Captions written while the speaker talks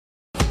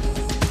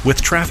With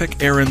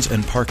traffic, errands,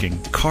 and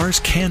parking, cars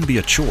can be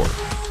a chore.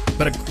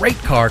 But a great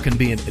car can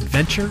be an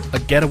adventure, a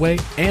getaway,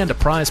 and a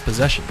prized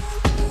possession.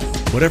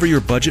 Whatever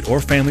your budget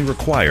or family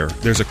require,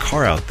 there's a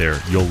car out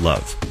there you'll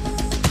love.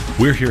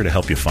 We're here to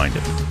help you find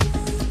it.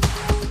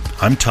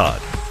 I'm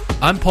Todd.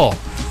 I'm Paul,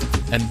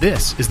 and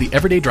this is the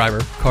Everyday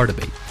Driver Car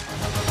Debate.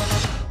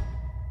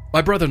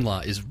 My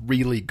brother-in-law is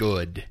really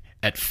good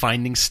at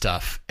finding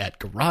stuff at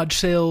garage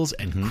sales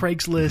and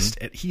Craigslist.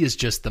 And he is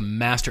just the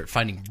master at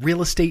finding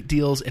real estate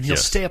deals, and he'll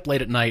stay up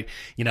late at night,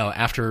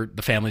 after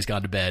the family's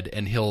gone to bed,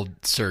 and he'll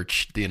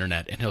search the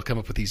internet, and he'll come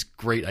up with these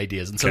great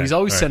ideas. And so he's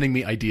always sending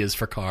me ideas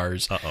for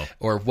cars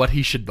or what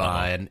he should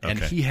buy. And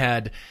he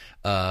had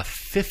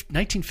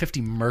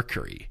 1950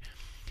 Mercury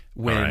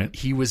when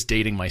he was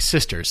dating my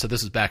sister. So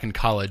this was back in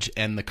college,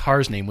 and the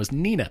car's name was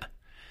Nina.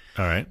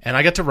 All right. And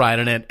I got to ride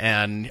in it,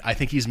 and I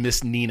think he's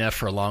missed Nina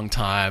for a long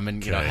time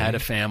and, had a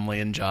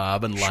family and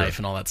job and life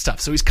and all that stuff.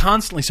 So he's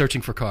constantly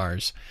searching for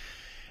cars.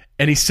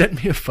 And he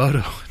sent me a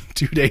photo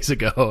 2 days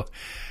ago,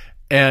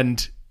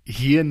 and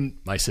he and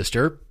my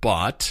sister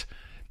bought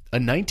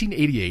a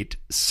 1988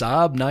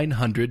 Saab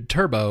 900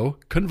 Turbo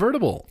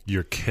convertible.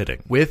 You're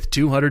kidding. With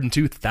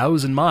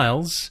 202,000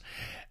 miles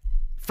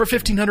for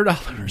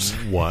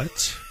 $1,500.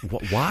 What?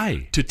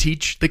 Why? To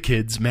teach the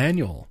kids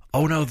manual.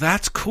 Oh, no,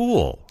 that's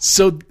cool.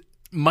 So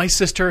my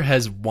sister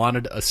has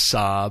wanted a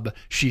Saab.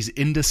 She's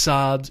into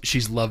Saabs.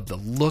 She's loved the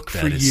look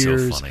for years. That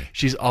is so funny.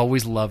 She's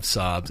always loved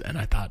Saabs. And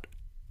I thought,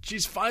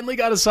 she's finally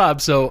got a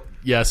Saab. So,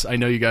 yes, I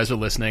know you guys are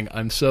listening.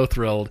 I'm so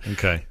thrilled.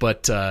 Okay.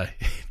 But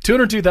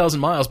 202,000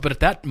 miles. But at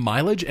that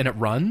mileage and it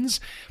runs,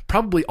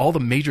 probably all the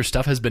major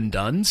stuff has been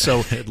done. So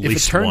if it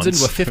turns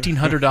into a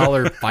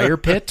 $1,500 fire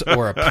pit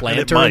or a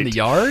planter in the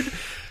yard,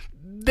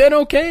 then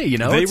okay, They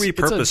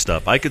repurpose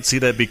stuff. I could see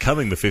that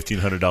becoming the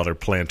 $1,500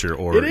 planter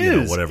or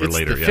whatever it's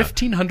later. The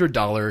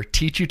 $1,500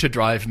 teach you to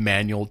drive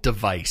manual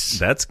device.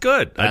 That's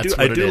good. I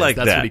do like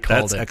that. What he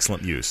called That's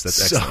excellent use. That's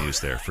excellent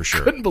use there for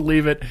sure. Couldn't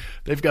believe it.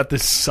 They've got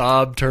this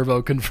Saab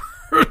turbo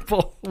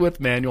convertible with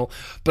manual.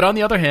 But on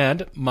the other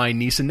hand, my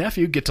niece and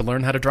nephew get to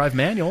learn how to drive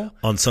manual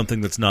on something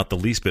that's not the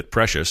least bit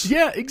precious.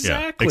 Yeah,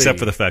 exactly. Yeah. Except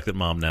for the fact that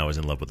mom now is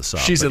in love with the Saab.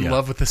 She's in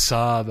love with the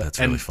Saab. That's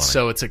really funny.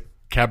 So it's a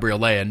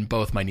cabriolet, and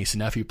both my niece and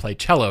nephew play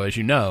cello, as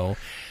you know.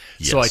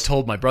 Yes. So I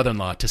told my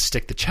brother-in-law to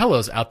stick the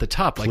cellos out the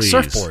top like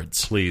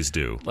surfboards. Please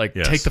do.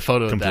 Take the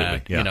photo of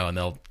that, yeah. and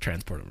they'll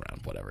transport them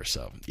around, whatever.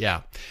 So,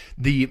 yeah.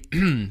 The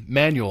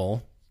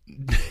manual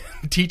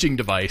teaching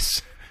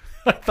device,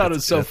 I thought it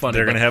was so funny.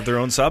 They're going to have their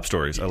own sob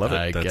stories. I love it.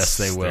 I guess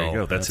they will. There you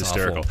go. That's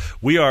hysterical. Awful.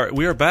 We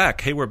are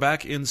back. Hey, we're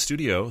back in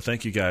studio.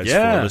 Thank you guys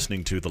for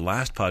listening to the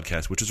last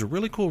podcast, which is a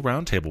really cool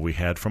roundtable we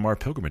had from our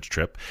pilgrimage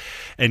trip.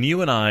 And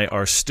you and I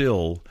are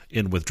still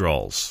in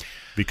withdrawals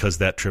because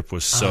that trip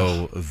was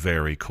so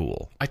very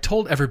cool. I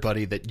told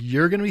everybody that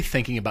you're going to be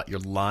thinking about your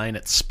line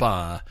at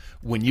Spa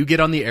when you get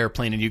on the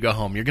airplane and you go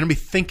home. You're going to be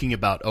thinking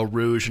about Eau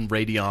Rouge and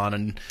Raidillon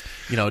and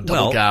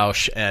Double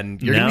Gauche,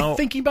 and you're going to be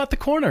thinking about the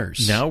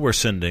corners. Now we're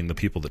sending the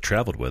people that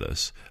traveled with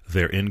us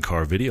their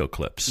in-car video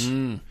clips.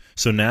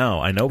 So now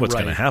I know what's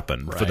going to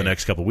happen for the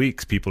next couple of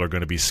weeks. People are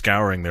going to be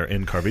scouring their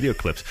in-car video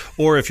clips.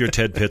 Or if you're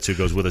Ted Pitts, who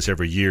goes with us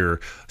every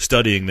year,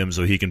 studying them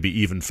so he can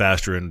be even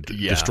faster and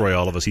destroy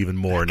all of us even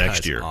more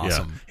next year.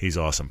 Awesome. Yeah, he's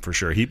awesome for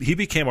sure. He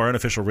became our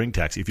unofficial ring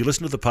taxi. If you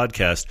listen to the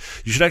podcast,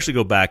 you should actually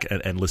go back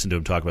and listen to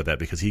him talk about that,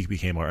 because he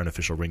became our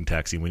unofficial ring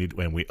taxi.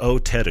 And we owe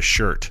Ted a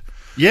shirt.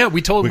 Yeah,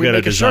 we told him we got to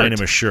make design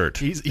him a shirt.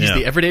 He's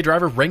the everyday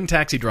driver, ring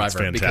taxi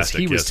driver, because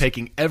he was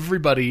taking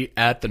everybody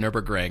at the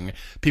Nürburgring.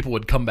 People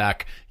would come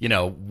back,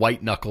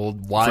 white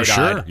knuckled, wide-eyed.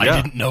 Sure,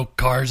 I didn't know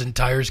cars and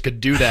tires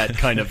could do that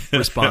kind of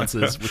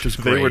responses, which was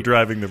great. They were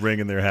driving the ring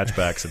in their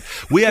hatchbacks, and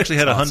we actually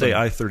had a Hyundai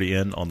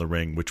i30N on the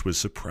ring, which was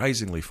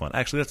surprisingly fun.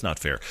 Actually, that's not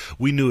fair.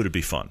 We knew it'd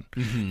be fun.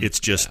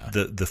 It's just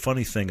the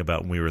funny thing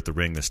about when we were at the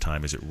ring this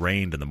time is it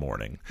rained in the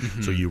morning,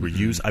 so you were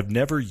I've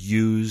never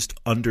used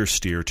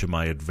understeer to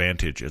my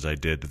advantage as I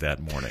did that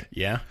morning.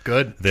 Yeah,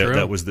 good.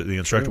 That was the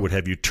instructor would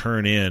have you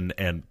turn in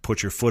and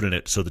put your foot in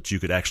it so that you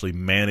could actually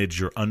manage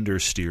your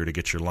understeer to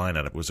get your line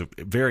out. It was a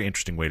very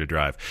interesting way to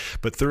drive,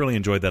 but thoroughly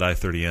enjoyed that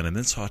i30N, and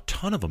then saw a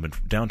ton of them in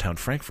downtown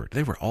Frankfurt.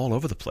 They were all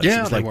over the place. Yeah,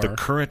 it was like the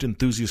current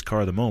enthusiast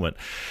car of the moment.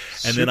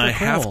 And then I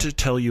have to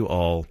tell you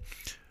all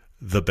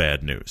the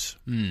bad news.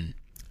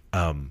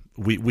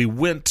 We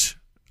went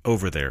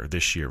over there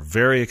this year,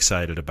 very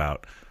excited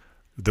about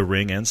the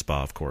ring and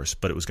Spa, of course,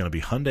 but it was going to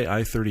be Hyundai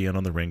i30N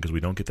on the ring because we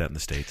don't get that in the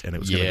States, and it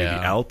was going to be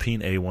the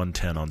Alpine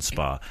A110 on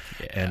Spa.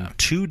 And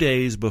 2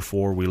 days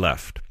before we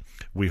left,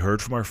 we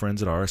heard from our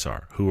friends at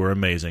RSR, who are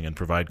amazing and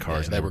provide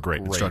cars, and they were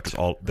great. Instructors,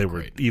 they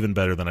were even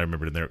better than I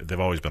remembered, and they've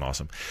always been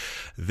awesome.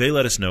 They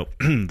let us know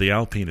the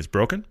Alpine is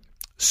broken.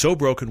 So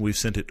broken, we've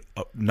sent it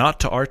not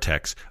to our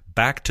techs,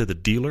 back to the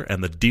dealer,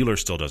 and the dealer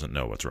still doesn't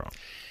know what's wrong.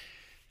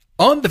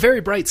 On the very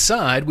bright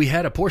side, we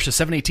had a Porsche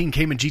 718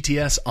 Cayman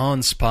GTS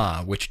on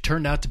Spa, which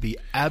turned out to be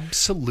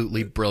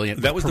absolutely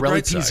brilliant. That was the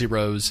bright side.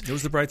 P-Zeros. It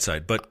was the bright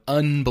side, but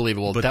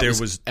unbelievable. But that there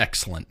was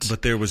excellent.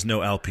 But there was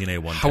no Alpine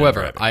A110.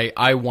 However,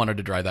 I wanted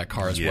to drive that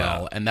car as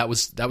well, and that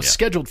was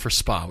scheduled for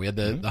Spa. We had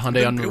the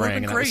Hyundai on the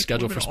ring, and that was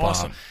scheduled for Spa.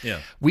 Awesome.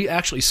 Yeah. We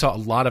actually saw a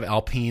lot of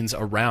Alpines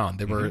around.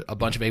 There were a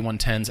bunch of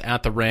A110s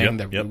at the ring.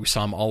 We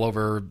saw them all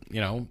over.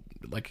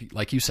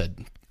 Like you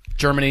said.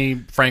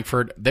 Germany,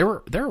 Frankfurt,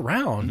 they're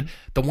around.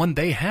 The one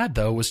they had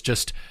though was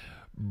just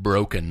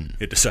broken.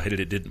 It decided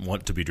it didn't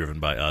want to be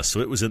driven by us, so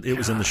it was in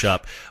the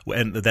shop.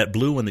 And that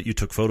blue one that you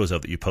took photos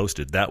of that you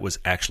posted, that was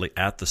actually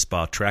at the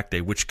Spa track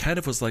day, which kind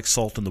of was like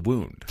salt in the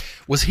wound.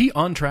 Was he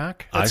on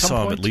track? I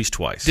saw him at least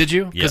twice. Did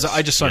you? Because yes.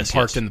 I just saw him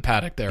parked in the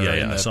paddock there.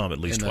 Yeah, I saw him at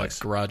least twice.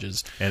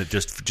 Garages, and it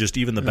just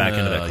even the back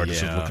end of that car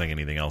just didn't look like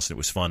anything else. And it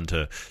was fun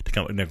to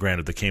come. Now,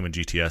 granted, the Cayman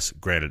GTS,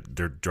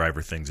 there are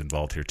driver things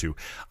involved here too.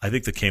 I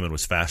think the Cayman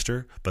was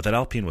faster, but that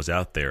Alpine was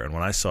out there. And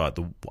when I saw it,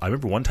 I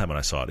remember one time when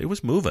I saw it, it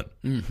was moving.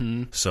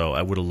 Mm-hmm. So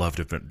I would have loved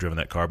to have driven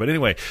that car. But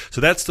anyway,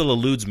 so that still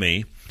eludes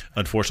me.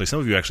 Unfortunately, some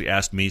of you actually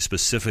asked me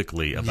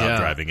specifically about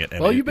driving it.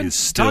 And you've been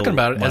talking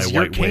about it as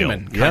your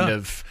Cayman kind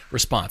of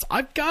response.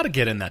 I've got to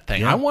get in that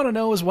thing. I want to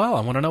know as well.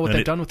 I want to know what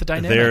they've done with the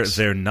dynamics.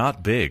 They're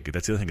not big.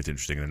 That's the other thing that's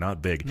interesting. They're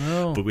not big.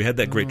 No. But we had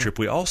that great trip.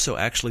 We also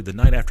actually, the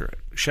night after,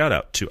 shout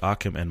out to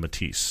Achim and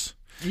Matisse.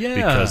 Yeah,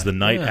 because the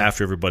night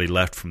after everybody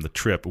left from the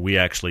trip, we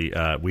actually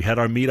we had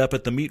our meetup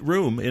at the Meat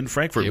Room in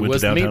Frankfurt. We went to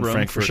downtown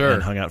Frankfurt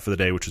and hung out for the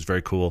day, which was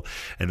very cool.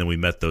 And then we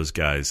met those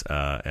guys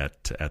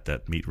at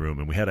that Meat Room,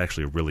 and we had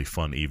actually a really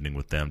fun evening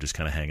with them, just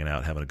kind of hanging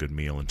out, having a good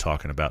meal, and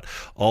talking about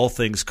all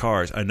things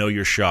cars. I know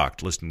you're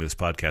shocked listening to this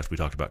podcast. We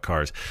talked about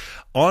cars.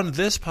 On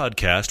this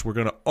podcast, we're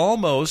going to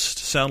almost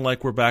sound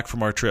like we're back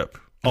from our trip.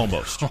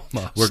 Almost.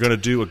 We're going to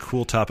do a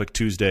cool topic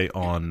Tuesday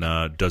on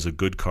does a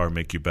good car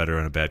make you better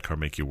and a bad car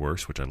make you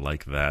worse, which I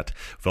like that.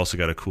 We've also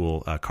got a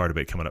cool car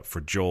debate coming up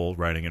for Joel,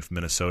 riding in from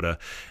Minnesota,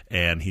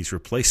 and he's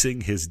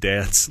replacing his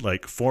dad's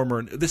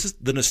former. This is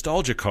the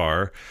nostalgia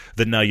car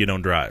that now you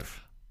don't drive.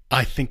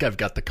 I think I've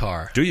got the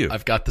car. Do you?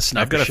 I've got the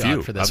sniper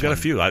shot for this. I've got a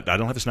few. I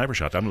don't have the sniper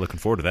shot. I'm looking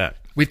forward to that.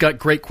 We've got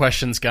great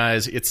questions,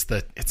 guys. It's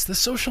the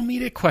social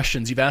media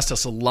questions. You've asked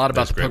us a lot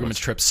about the pilgrimage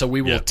trip, so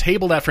we will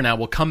table that for now.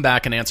 We'll come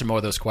back and answer more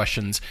of those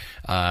questions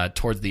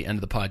towards the end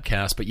of the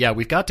podcast. But yeah,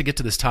 we've got to get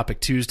to this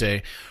topic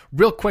Tuesday.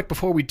 Real quick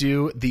before we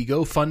do, the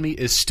GoFundMe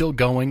is still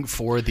going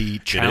for the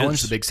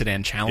challenge, the Big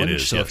Sedan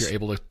Challenge. So if you're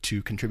able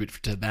to contribute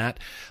to that,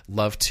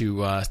 love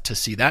to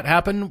see that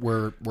happen.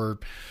 We're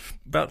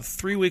about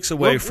 3 weeks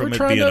away from it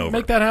being over. We're trying to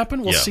make that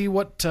happen. We'll see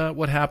what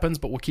happens,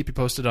 but we'll keep you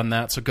posted on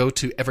that. So go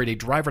to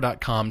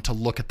everydaydriver.com to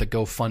look at the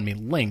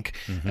GoFundMe link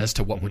as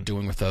to what we're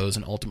doing with those,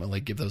 and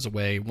ultimately give those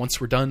away once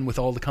we're done with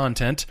all the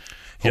content,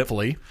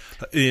 hopefully.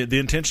 The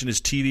intention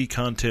is TV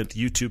content,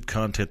 YouTube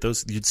content.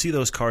 You'd see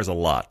those cars a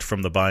lot,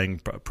 from the buying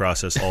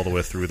process all the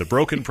way through the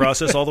broken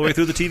process, all the way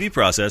through the TV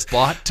process.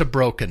 Bought to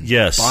broken.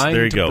 Yes, Buying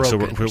there you go.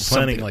 Broken, so we're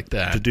planning like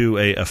that. to do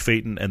a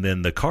Phaeton, and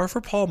then the car for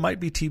Paul might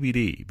be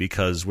TBD,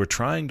 because we're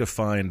trying to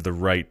find the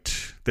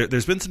right.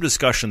 There's been some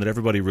discussion that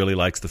everybody really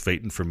likes the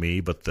Phaeton for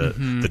me, but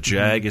the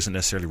Jag isn't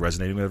necessarily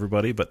resonating with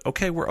everybody. But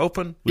okay, we're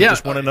open. We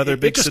just want another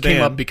big sedan. It just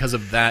came up because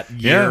of that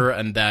year,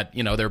 and that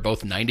they're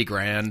both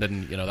 $90,000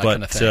 and that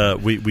kind of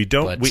thing. We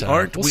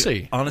aren't. We'll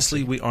see.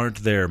 Honestly, we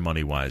aren't there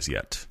money wise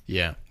yet.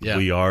 Yeah.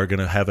 We are going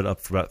to have it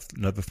up for about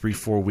another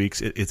 3-4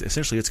 weeks. It's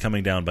essentially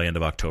coming down by end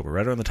of October,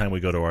 right around the time we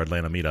go to our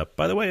Atlanta meetup.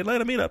 By the way,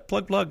 Atlanta meetup,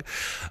 plug.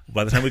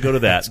 By the time we go to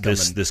that,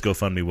 this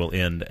GoFundMe will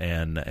end,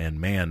 and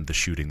man, the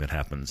shooting that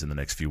happens in the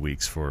next few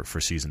weeks for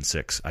season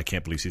 6. I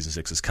can't believe season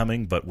 6 is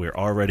coming, but we're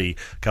already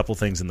a couple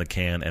things in the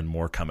can and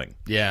more coming.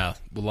 Yeah,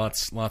 well,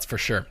 lots for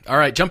sure. All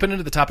right, jumping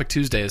into the topic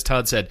Tuesday, as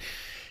Todd said,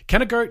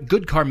 can a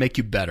good car make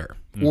you better?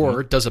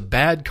 Or does a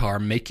bad car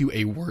make you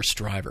a worse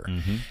driver?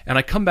 And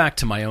I come back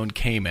to my own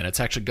Cayman. It's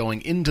actually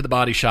going into the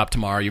body shop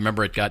tomorrow. You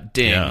remember it got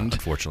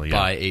dinged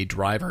by a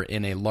driver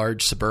in a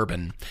large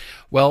Suburban.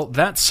 Well,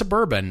 that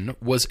Suburban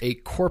was a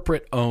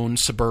corporate-owned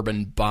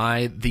Suburban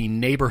by the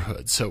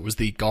neighborhood. So it was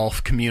the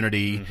golf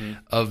community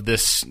of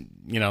this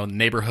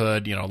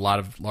neighborhood, a lot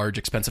of large,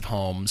 expensive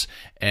homes.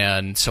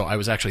 And so I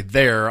was actually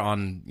there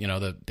on,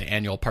 the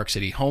annual Park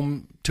City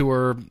home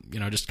tour,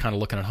 just kind of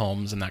looking at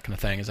homes and that kind of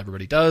thing, as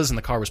everybody does. And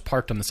the car was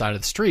parked on the side of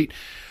the street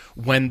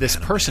when this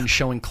person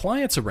showing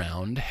clients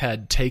around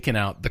had taken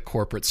out the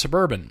corporate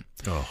Suburban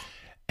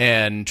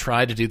and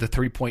tried to do the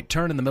 3-point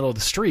turn in the middle of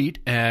the street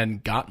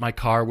and got my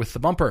car with the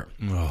bumper,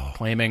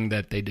 claiming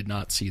that they did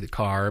not see the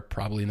car,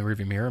 probably in the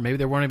rearview mirror. Maybe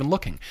they weren't even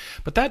looking.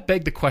 But that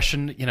begged the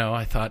question,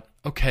 I thought,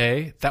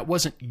 okay, that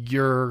wasn't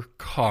your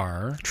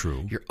car.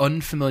 True. You're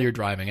unfamiliar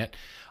driving it.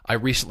 I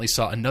recently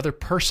saw another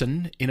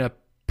person in a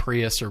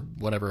Prius or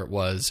whatever it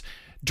was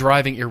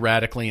driving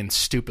erratically and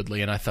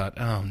stupidly, and I thought,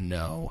 oh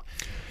no.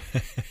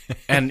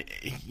 And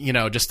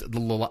just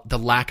the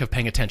lack of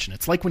paying attention.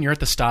 It's like when you're at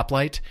the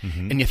stoplight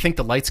and you think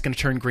the light's going to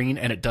turn green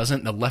and it doesn't,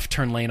 and the left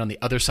turn lane on the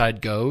other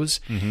side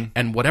goes,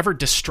 and whatever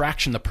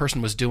distraction the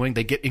person was doing,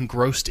 they get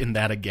engrossed in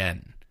that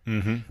again.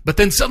 But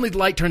then suddenly the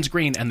light turns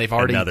green, and they've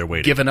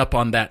already given up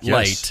on that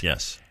light.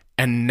 Yes.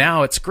 And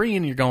now it's green,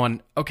 and you're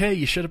going, okay,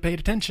 you should have paid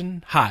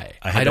attention. Hi.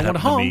 I don't want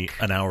to honk. Me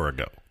an hour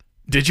ago.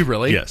 Did you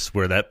really? Yes,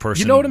 where that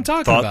person you know what I'm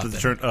talking thought about, that the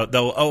turn,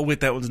 oh,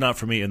 wait, that one's not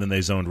for me. And then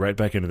they zoned right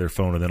back into their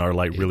phone, and then our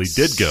light really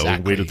did go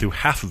and waited through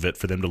half of it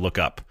for them to look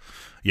up.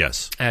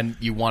 Yes. And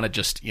you want to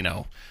just,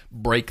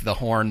 break the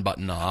horn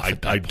button off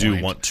at that I point.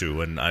 do want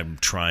to, and I'm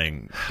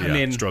trying,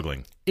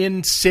 struggling.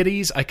 In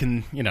cities, I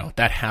can,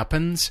 that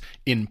happens.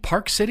 In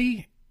Park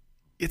City,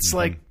 it's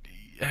like,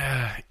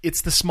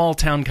 it's the small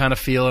town kind of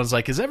feel. It's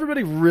like, is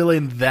everybody really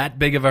in that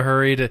big of a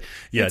hurry to?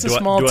 Yeah, it's a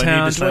small town.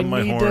 I need to slam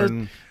my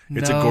horn?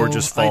 It's a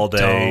gorgeous fall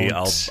day.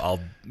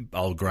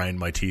 I'll grind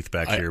my teeth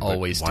back here.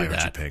 Always but why do that.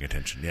 aren't you paying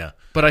attention? Yeah.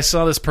 But I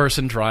saw this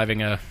person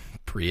driving a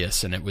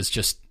Prius, and it was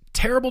just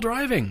terrible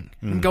driving.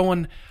 I'm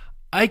going,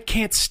 I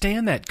can't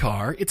stand that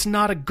car. It's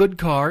not a good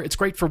car. It's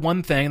great for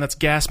one thing, and that's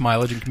gas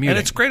mileage and commuting. And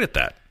it's great at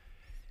that.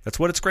 That's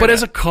what it's great at. But at.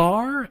 as a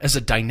car, as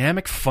a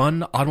dynamic,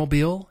 fun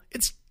automobile,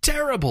 it's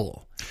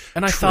terrible.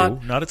 And I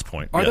thought, not its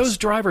point. Are those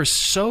drivers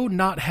so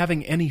not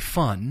having any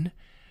fun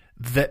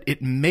that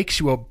it makes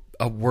you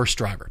a worse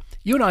driver?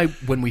 You and I,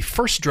 when we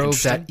first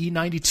drove that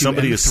E92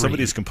 somebody M3,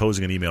 is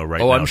composing an email right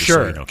now. Oh, I'm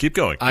sure. So Keep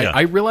going.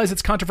 I realize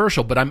it's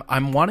controversial, but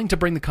I'm wanting to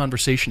bring the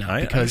conversation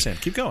out because I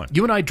keep going.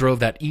 You and I drove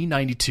that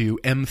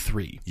E92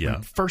 M3 when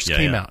it first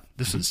came out.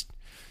 This is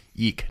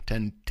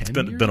 10 It's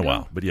years been a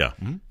while, but yeah.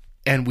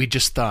 And we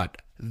just thought,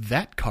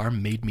 that car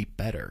made me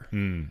better.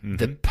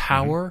 The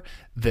power,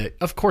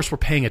 of course, we're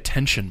paying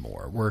attention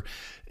more. We're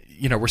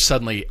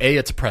suddenly, A,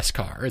 it's a press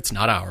car. It's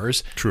not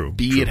ours. True.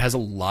 B, it has a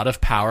lot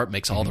of power. It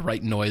makes all the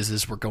right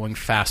noises. We're going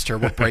faster.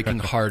 We're braking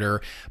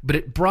harder. But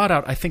it brought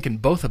out, I think, in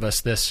both of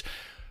us, this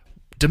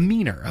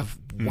demeanor of,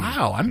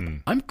 wow,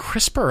 I'm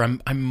crisper.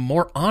 I'm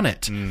more on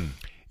it.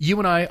 You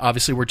and I,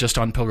 obviously, we're just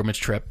on pilgrimage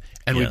trip,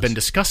 and we've been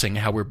discussing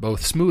how we're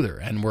both smoother,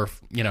 and we're,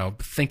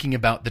 thinking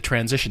about the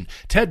transition.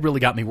 Ted really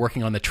got me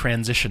working on the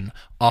transition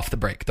off the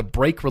brake. The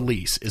brake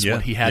release is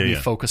what he had me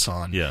focus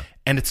on. Yeah.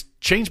 And it's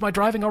changed my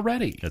driving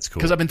already. That's cool.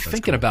 Because I've been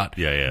thinking about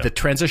the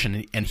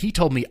transition, and he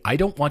told me, I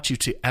don't want you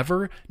to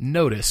ever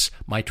notice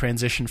my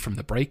transition from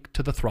the brake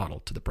to the throttle,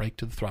 to the brake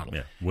to the throttle.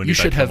 Yeah. When you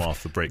should have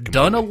off the brake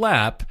done a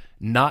lap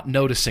not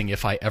noticing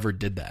if I ever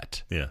did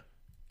that. Yeah.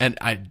 And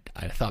I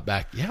thought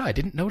back, I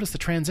didn't notice the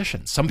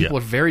transition. Some people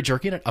are very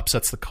jerky and it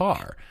upsets the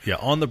car. Yeah,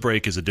 on the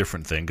brake is a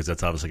different thing because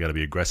that's obviously got to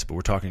be aggressive. But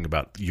we're talking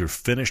about you're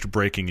finished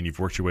braking and you've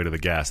worked your way to the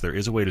gas. There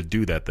is a way to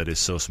do that is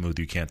so smooth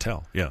you can't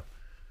tell. Yeah.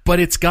 But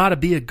it's got to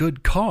be a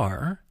good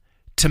car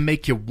to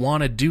make you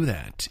want to do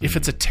that. If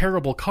it's a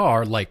terrible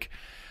car, like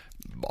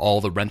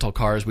all the rental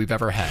cars we've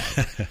ever had.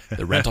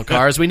 The rental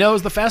cars we know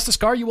is the fastest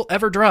car you will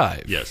ever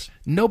drive. Yes.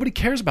 Nobody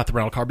cares about the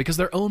rental car because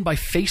they're owned by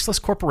faceless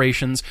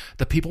corporations.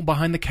 The people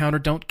behind the counter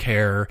don't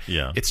care.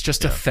 Yeah. It's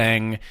just a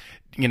thing.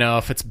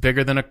 If it's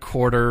bigger than a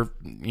quarter,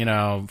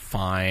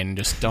 fine.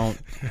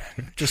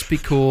 Just be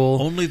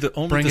cool. Only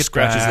the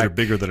scratches that are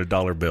bigger than a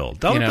dollar bill.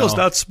 Dollar bill's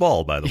not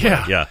small, by the way.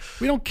 Yeah.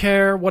 We don't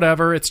care,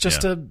 whatever. It's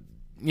just a,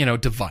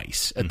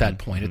 device at that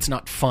point. It's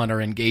not fun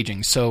or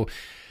engaging. So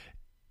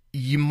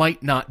you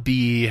might not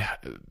be,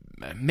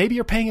 maybe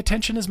you're paying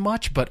attention as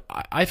much, but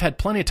I've had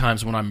plenty of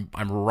times when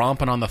I'm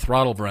romping on the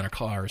throttle of rental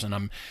cars and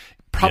I'm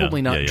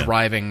probably not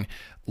driving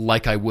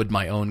like I would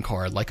my own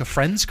car, like a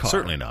friend's car.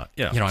 Certainly not.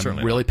 Yeah, I'm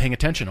really paying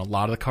attention. A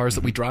lot of the cars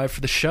that we drive for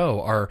the show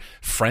are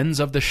friends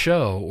of the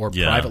show or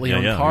privately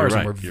owned cars,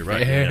 and we're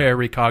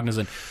very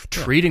cognizant,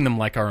 treating them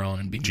like our own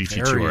and being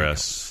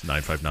GT2RS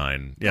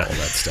 959, all that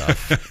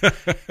stuff.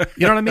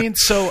 You know what I mean?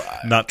 So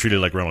not treated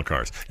like rental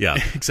cars. Yeah,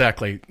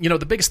 exactly.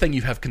 The biggest thing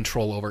you have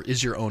control over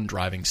is your own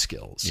driving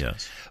skills.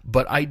 Yes,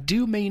 but I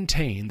do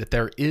maintain that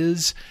there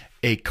is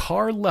a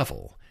car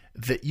level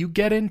that you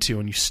get into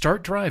and you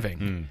start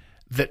driving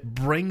that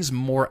brings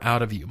more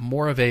out of you,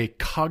 more of a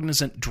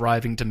cognizant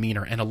driving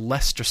demeanor and a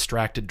less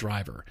distracted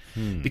driver.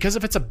 Because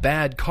if it's a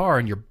bad car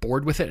and you're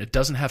bored with it, it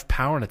doesn't have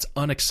power and it's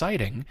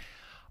unexciting,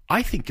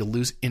 I think you'll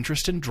lose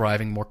interest in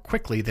driving more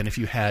quickly than if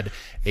you had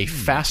a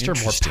faster,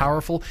 more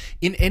powerful,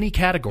 in any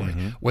category,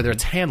 whether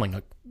it's handling.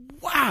 Like,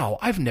 wow,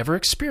 I've never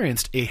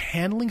experienced a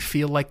handling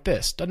feel like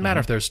this. Doesn't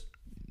matter if there's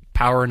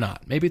power or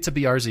not. Maybe it's a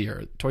BRZ or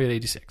a Toyota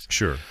 86.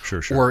 Sure.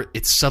 Or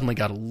it's suddenly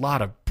got a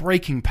lot of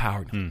braking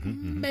power.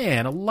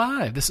 Man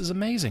alive, this is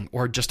amazing.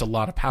 Or just a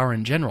lot of power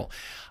in general.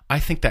 I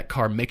think that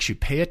car makes you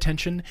pay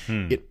attention.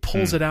 It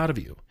pulls it out of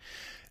you.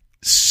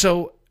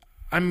 So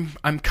I'm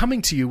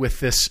coming to you with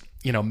this,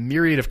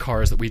 myriad of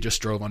cars that we just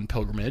drove on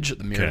pilgrimage,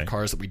 the myriad of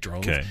cars that we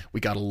drove.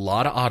 We got a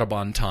lot of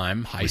Autobahn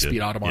time,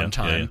 high-speed Autobahn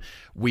time.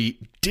 We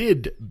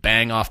did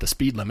bang off the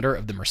speed limiter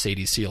of the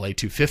Mercedes CLA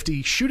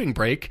 250 shooting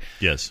brake.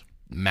 Yes.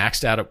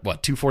 Maxed out at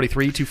what,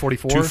 243,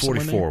 244?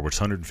 244, which is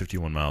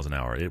 151 miles an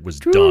hour. It was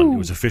done. It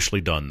was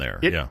officially done there.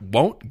 It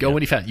won't go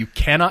any faster. You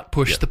cannot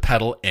push the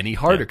pedal any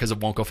harder because it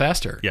won't go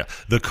faster. Yeah,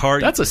 the car.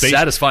 That's a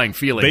satisfying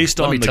feeling. Based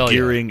on the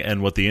gearing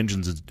and what the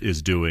engine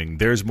is doing,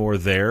 there's more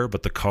there,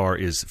 but the car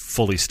is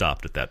fully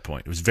stopped at that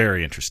point. It was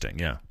very interesting.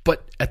 Yeah,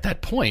 but at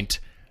that point,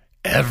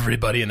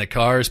 everybody in the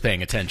car is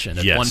paying attention.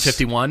 At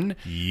 151,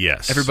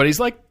 yes, everybody's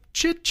like,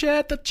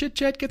 chit-chat. The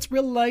chit-chat gets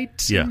real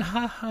light. Yeah. And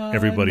ha-ha.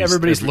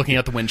 Everybody's looking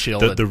out the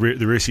windshield. The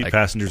rear seat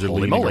passengers are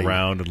leaning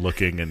around and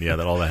looking,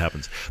 and all that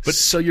happens. But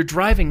so you're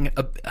driving,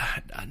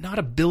 not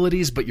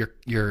abilities, but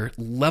your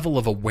level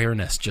of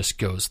awareness just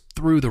goes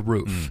through the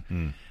roof.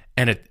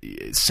 And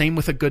same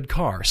with a good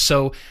car.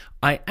 So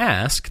I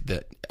ask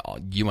that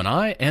you and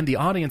I and the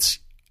audience,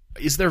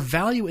 is there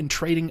value in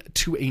trading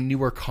to a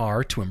newer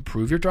car to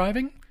improve your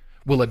driving?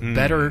 Will it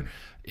better...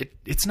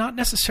 It's not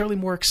necessarily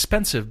more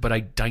expensive, but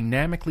a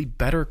dynamically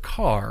better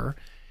car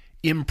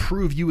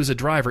improve you as a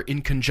driver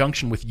in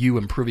conjunction with you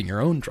improving your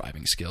own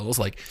driving skills,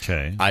 like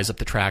eyes up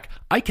the track.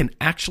 I can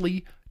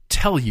actually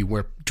tell you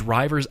where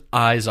drivers'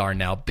 eyes are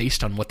now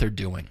based on what they're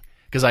doing.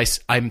 Because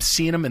I'm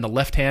seeing them in the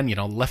left hand,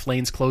 left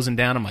lane's closing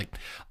down. I'm like,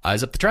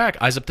 eyes up the track.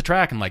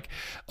 I'm like,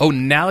 oh,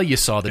 now you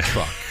saw the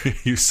truck.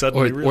 You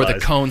suddenly realize. Or the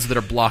cones that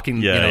are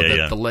blocking,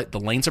 the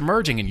lanes are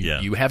merging, and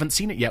you haven't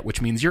seen it yet,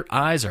 which means your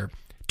eyes are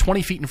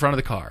 20 feet in front of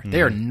the car.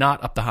 They are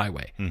not up the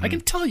highway. I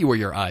can tell you where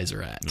your eyes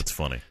are at. That's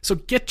funny. So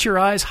get your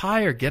eyes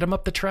higher. Get them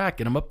up the track.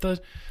 Get them up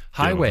the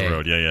highway. Get them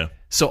up the road. Yeah.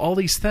 So all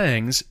these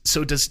things.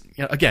 So does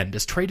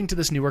trading to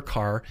this newer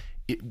car,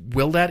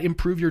 will that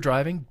improve your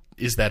driving?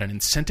 Is that an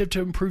incentive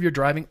to improve your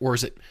driving? Or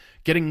is it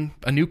getting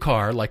a new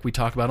car, like we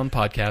talk about on the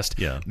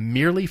podcast,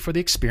 merely for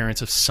the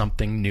experience of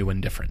something new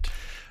and different?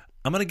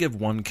 I'm going to give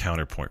one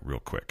counterpoint real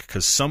quick,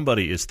 because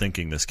somebody is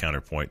thinking this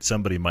counterpoint.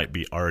 Somebody might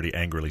be already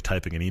angrily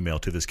typing an email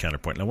to this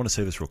counterpoint. And I want to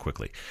say this real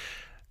quickly.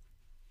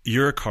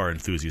 You're a car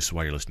enthusiast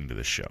while you're listening to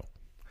this show.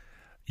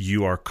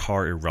 You are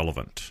car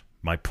irrelevant.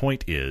 My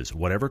point is,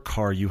 whatever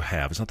car you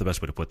have, it's not the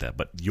best way to put that,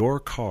 but your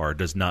car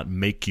does not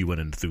make you an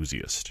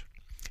enthusiast.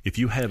 If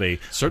you have a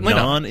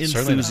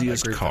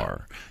non-enthusiast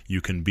car,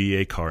 you can be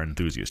a car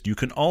enthusiast. You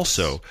can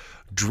also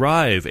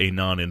drive a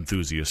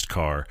non-enthusiast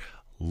car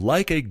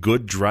like a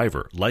good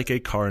driver, like a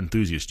car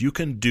enthusiast. You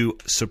can do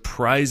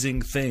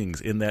surprising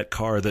things in that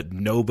car that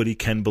nobody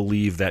can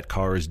believe that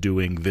car is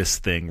doing this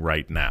thing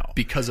right now.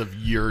 Because of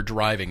your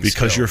driving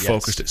Because you're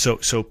focused.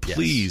 So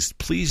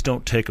please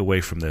don't take away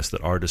from this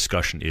that our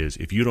discussion is,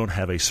 if you don't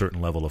have a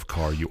certain level of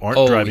car, you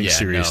aren't driving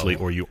seriously,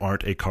 or you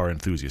aren't a car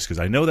enthusiast. Because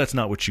I know that's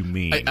not what you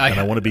mean. And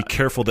I want to be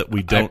careful that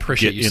we don't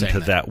get into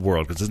that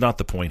world, because it's not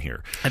the point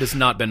here. It has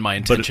not been my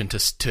intention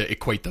to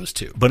equate those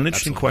two. But an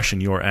interesting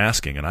question you're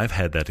asking, and I've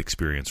had that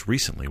experience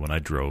recently when I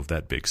drove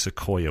that big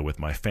Sequoia with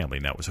my family.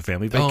 Now, it was a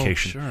family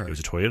vacation. It was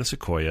a Toyota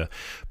Sequoia,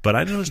 but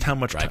I noticed how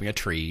much driving a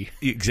tree,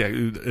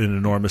 exactly, an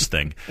enormous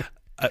thing,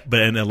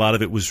 and a lot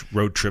of it was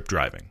road trip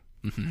driving.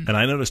 And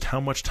I noticed how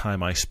much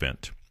time I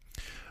spent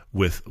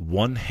with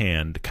one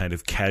hand kind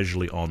of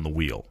casually on the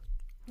wheel.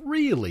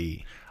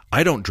 Really?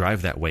 I don't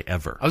drive that way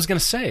ever. I was going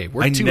to say,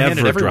 we're I two-handed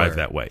never everywhere. drive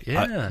that way.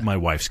 Yeah. My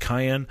wife's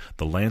Cayenne,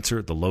 the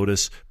Lancer, the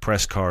Lotus,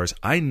 press cars,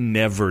 I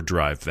never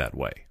drive that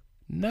way.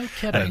 No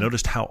kidding. And I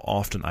noticed how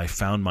often I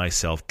found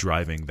myself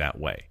driving that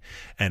way.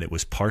 And it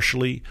was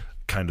partially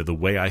kind of the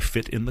way I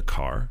fit in the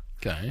car.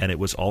 Okay. And it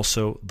was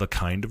also the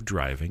kind of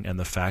driving and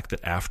the fact that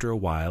after a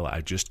while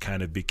I just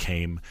kind of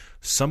became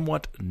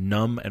somewhat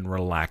numb and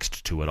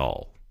relaxed to it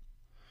all.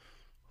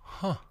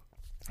 Huh.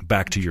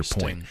 Back to your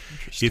point.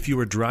 If you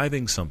are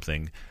driving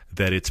something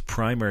that its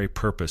primary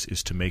purpose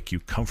is to make you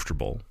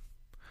comfortable,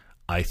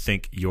 I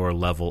think your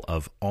level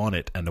of on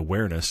it and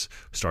awareness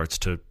starts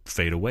to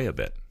fade away a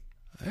bit.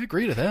 I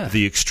agree to that.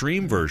 The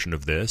extreme version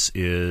of this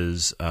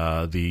is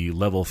the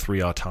level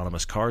 3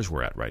 autonomous cars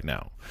we're at right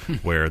now,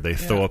 where they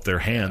throw up their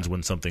hands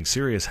when something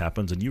serious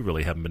happens and you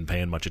really haven't been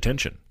paying much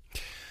attention.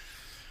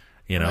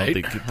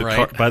 Right.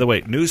 Car, by the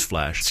way,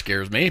 newsflash.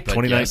 Scares me, but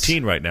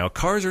 2019 right now,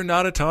 cars are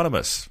not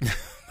autonomous.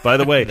 By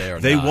the way,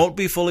 they won't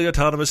be fully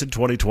autonomous in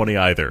 2020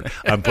 either.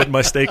 I'm putting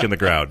my stake in the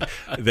ground.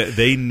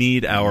 They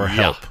need our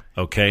help,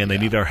 okay? And they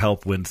need our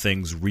help when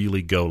things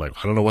really go like,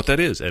 I don't know what that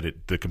is. And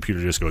the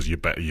computer just goes, you're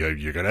going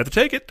to have to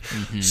take it.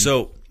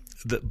 So,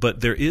 but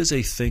there is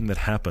a thing that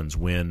happens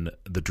when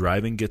the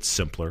driving gets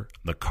simpler,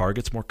 the car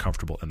gets more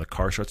comfortable, and the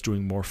car starts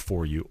doing more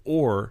for you.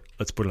 Or,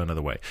 let's put it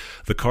another way,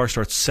 the car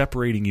starts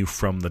separating you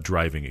from the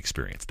driving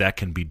experience. That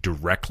can be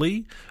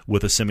directly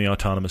with a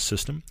semi-autonomous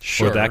system,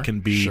 or that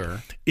can be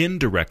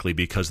indirectly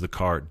because the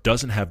car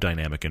doesn't have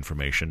dynamic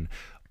information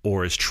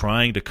or is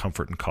trying to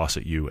comfort and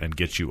cosset you and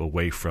get you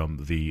away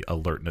from the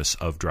alertness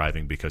of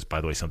driving because,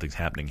 by the way, something's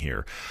happening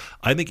here.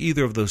 I think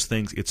either of those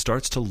things, it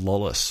starts to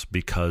lull us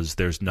because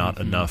there's not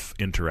enough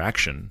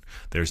interaction.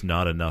 There's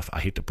not enough,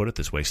 I hate to put it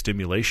this way,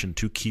 stimulation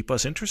to keep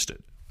us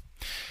interested.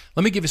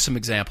 Let me give you some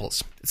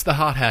examples. It's the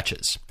hot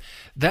hatches.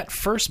 That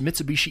first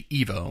Mitsubishi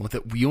Evo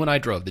that you and I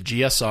drove, the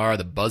GSR,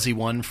 the buzzy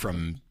one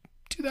from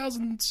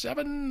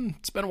 2007,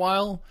 it's been a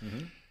while.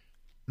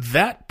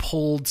 That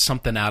pulled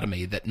something out of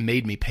me that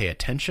made me pay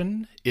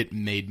attention. It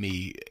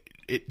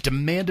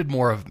demanded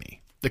more of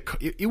me.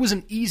 It was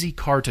an easy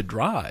car to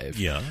drive,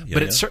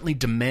 but it certainly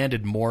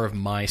demanded more of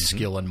my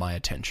skill and my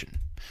attention.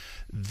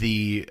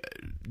 The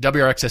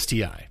WRX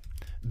STI,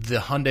 the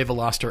Hyundai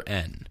Veloster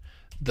N,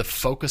 the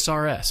Focus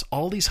RS,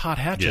 all these hot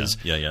hatches,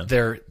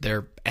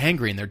 they're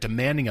angry and they're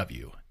demanding of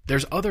you.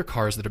 There's other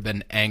cars that have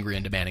been angry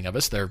and demanding of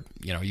us. They're,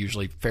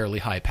 usually fairly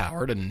high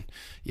powered and,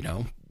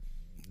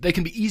 they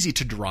can be easy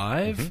to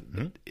drive.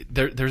 Mm-hmm.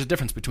 There's a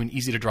difference between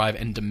easy to drive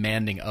and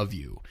demanding of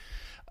you.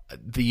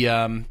 The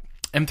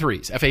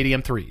M3s,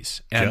 F80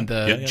 M3s, and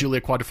the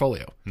Giulia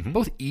Quadrifoglio,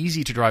 both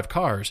easy to drive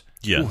cars.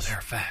 Yes. Ooh,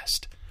 they're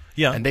fast.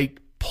 Yeah. And they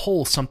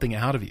pull something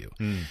out of you.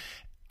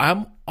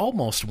 I'm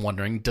almost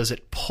wondering, does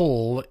it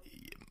pull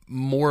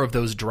more of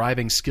those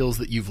driving skills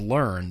that you've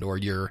learned, or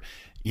you're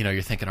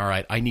thinking, all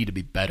right, I need to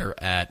be better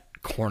at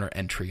corner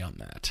entry on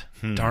that.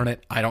 Darn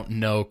it, I don't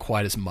know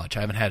quite as much.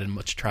 I haven't had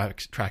much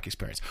track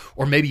experience.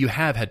 Or maybe you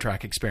have had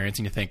track experience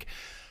and you think,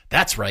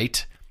 that's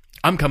right,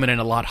 I'm coming in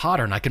a lot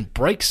hotter and I can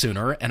brake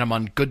sooner and I'm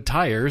on good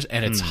tires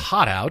and it's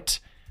hot out.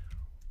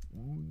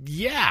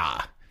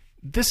 Yeah,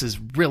 this is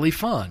really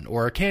fun.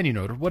 Or a canyon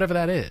road or whatever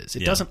that is.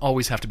 It doesn't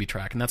always have to be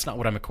track, and that's not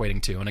what I'm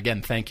equating to. And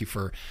again, thank you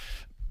for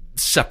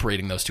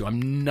separating those two.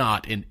 I'm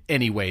not in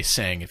any way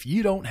saying if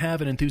you don't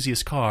have an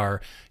enthusiast car,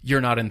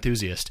 you're not an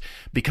enthusiast.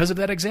 Because of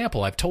that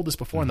example, I've told this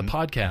before in the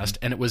podcast,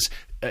 and it was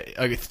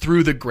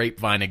through the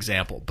grapevine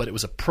example, but it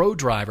was a pro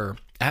driver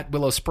at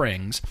Willow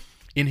Springs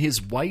in his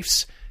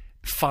wife's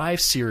 5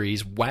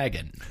 Series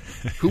wagon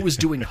who was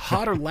doing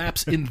hotter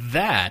laps in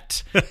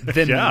that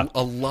than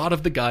a lot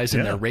of the guys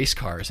in their race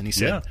cars. And he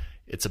said,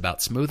 it's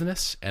about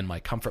smoothness and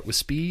my comfort with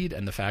speed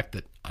and the fact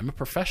that I'm a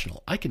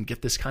professional. I can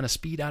get this kind of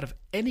speed out of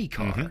any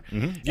car.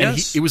 And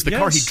it was the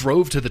car he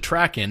drove to the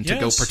track in to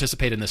go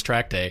participate in this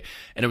track day.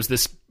 And it was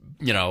this,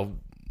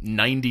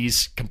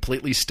 90s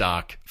completely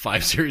stock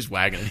 5 Series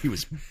wagon, and he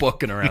was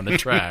booking around the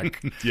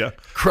track,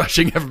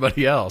 crushing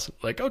everybody else.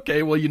 Like,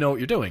 okay, well, you know what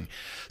you're doing.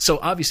 So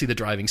obviously the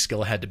driving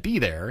skill had to be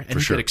there, and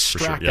he could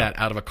extract that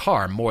out of a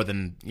car more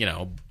than,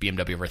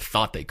 BMW ever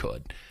thought they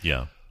could.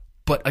 Yeah.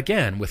 But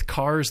again, with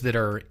cars that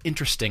are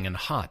interesting and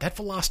hot, that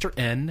Veloster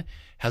N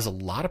has a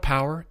lot of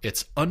power.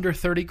 It's under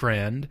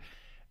 $30,000,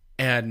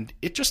 and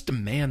it just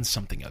demands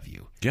something of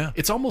you. Yeah.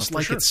 It's almost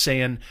like it's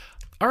saying,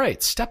 all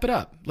right, step it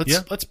up.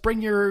 Let's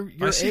bring your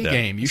A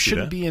game. You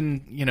shouldn't be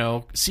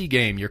in, C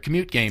game, your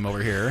commute game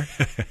over here.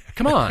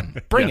 Come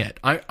on, bring it.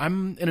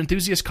 I'm an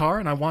enthusiast car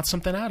and I want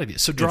something out of you.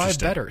 So drive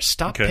better.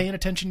 Stop paying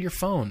attention to your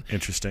phone.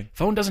 Interesting.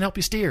 Phone doesn't help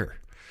you steer.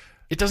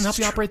 It doesn't help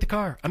you operate the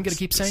car. I'm going to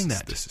keep saying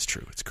that. This is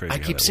true. It's crazy. I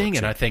keep seeing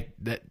it. I think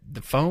that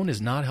the phone is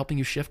not helping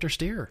you shift or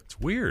steer. It's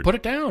weird. Put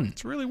it down.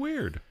 It's really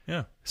weird.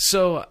 Yeah.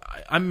 So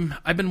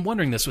I've been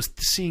wondering this, with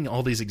seeing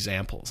all these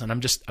examples, and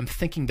I'm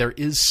thinking there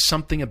is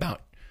something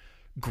about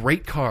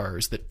great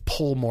cars that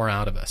pull more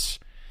out of us,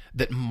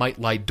 that might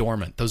lie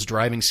dormant. Those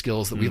driving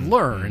skills that we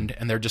learned,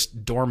 and they're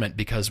just dormant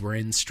because we're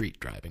in street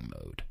driving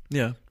mode.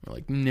 Yeah. We're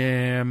like,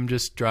 nah, I'm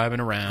just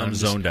driving around. I'm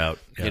zoned out.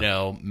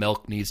 Yeah.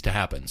 Milk needs to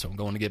happen, so I'm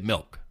going to get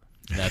milk.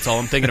 That's all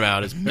I'm thinking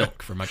about is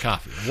milk for my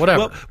coffee. Whatever.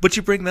 Well, but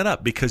you bring that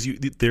up because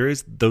there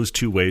is those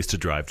two ways to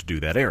drive to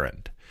do that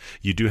errand.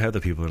 You do have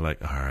the people who are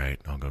like, all right,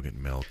 I'll go get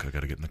milk. I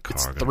got to get in the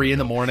car. It's 3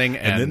 a.m.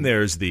 And then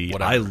there's the,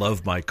 whatever. I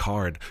love my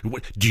car. And,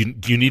 do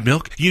you need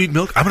milk? You need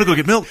milk? I'm going to go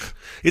get milk.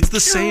 It's the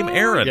same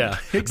errand. Yeah,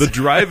 exactly. The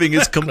driving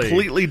is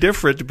completely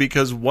different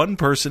because one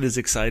person is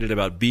excited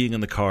about being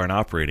in the car and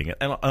operating it.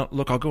 And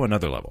look, I'll go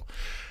another level.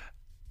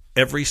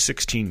 Every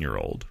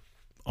 16-year-old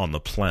on the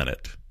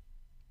planet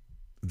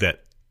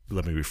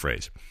let me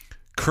rephrase.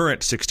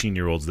 Current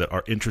 16-year-olds that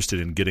are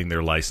interested in getting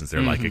their license, they're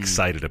like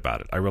excited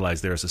about it. I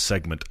realize there's a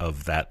segment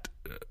of that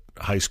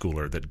high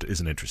schooler that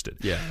isn't interested.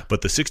 Yeah.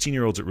 But the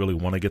 16-year-olds that really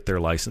want to get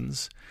their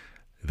license,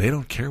 they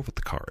don't care what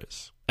the car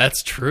is.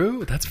 That's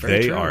true. That's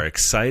very true. They are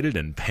excited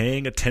and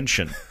paying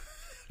attention.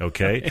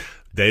 Okay?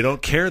 They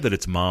don't care that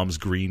it's mom's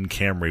green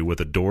Camry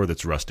with a door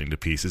that's rusting to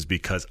pieces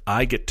because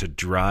I get to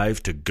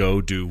drive to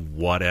go do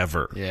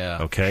whatever.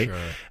 Yeah. Okay? Sure.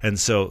 And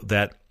so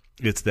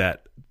it's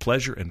that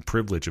pleasure and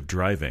privilege of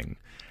driving.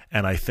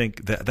 And I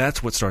think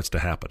that's what starts to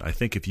happen. I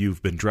think if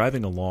you've been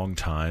driving a long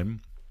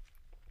time,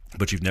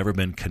 but you've never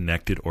been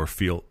connected or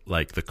feel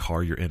like the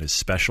car you're in is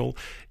special,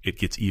 it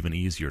gets even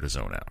easier to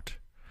zone out.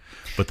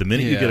 But the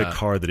minute you get a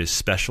car that is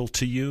special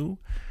to you,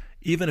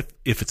 even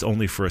if it's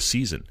only for a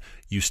season,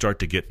 you start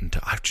to get into,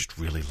 I just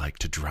really like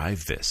to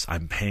drive this.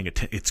 I'm paying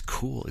attention. It's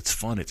cool. It's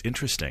fun. It's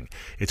interesting.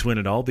 It's when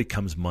it all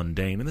becomes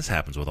mundane, and this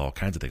happens with all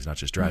kinds of things, not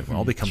just driving. When it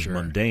all becomes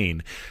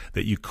mundane,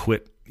 that you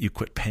quit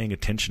paying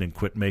attention and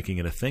quit making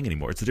it a thing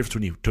anymore. It's the difference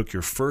when you took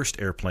your first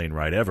airplane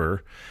ride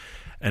ever,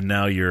 and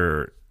now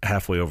you're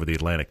halfway over the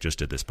Atlantic. Just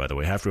did this, by the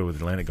way. Halfway over the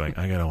Atlantic going,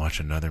 I got to watch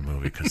another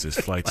movie because this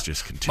flight's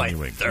just continuing.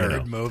 My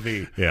third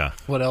movie. Yeah.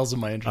 What else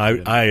am I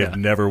interested in? I have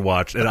never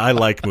watched, and I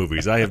like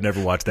movies. I have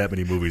never watched that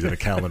many movies in a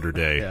calendar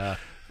day.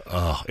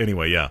 Yeah.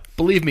 Anyway, yeah.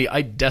 Believe me,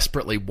 I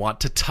desperately want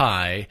to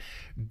tie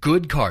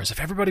good cars. If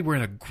everybody were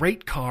in a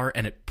great car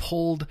and it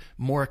pulled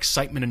more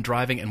excitement in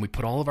driving and we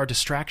put all of our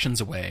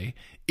distractions away,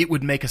 it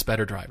would make us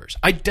better drivers.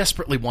 I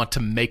desperately want to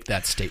make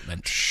that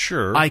statement.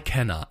 Sure. I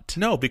cannot.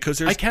 No,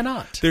 because I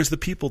cannot. There's the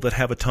people that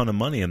have a ton of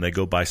money and they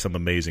go buy some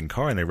amazing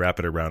car and they wrap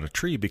it around a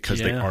tree because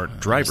they aren't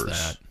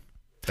drivers.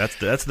 That's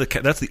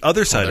the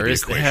other side of the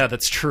equation. Yeah,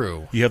 that's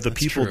true. You have the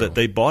people that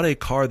they bought a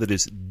car that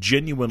is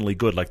genuinely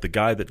good, like the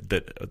guy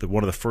that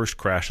one of the first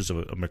crashes of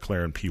a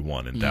McLaren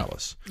P1 in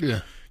Dallas.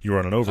 Yeah. You were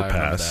on an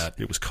overpass.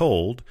 It was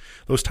cold.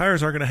 Those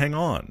tires aren't going to hang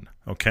on,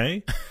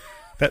 okay?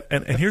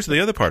 And here's the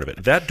other part of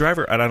it. That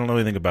driver, and I don't know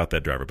anything about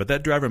that driver, but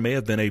that driver may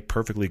have been a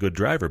perfectly good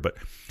driver, but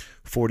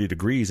 40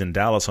 degrees in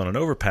Dallas on an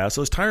overpass,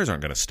 those tires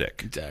aren't going to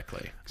stick.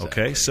 Exactly.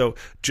 Okay? So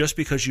just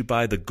because you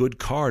buy the good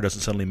car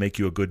doesn't suddenly make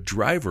you a good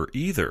driver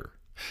either.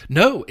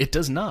 No, it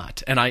does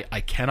not. And I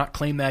cannot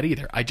claim that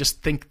either. I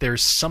just think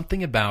there's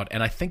something about,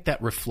 and I think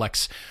that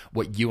reflects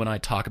what you and I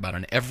talk about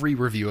in every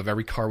review of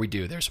every car we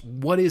do. There's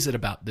what is it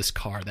about this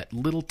car, that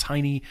little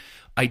tiny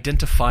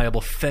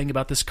identifiable thing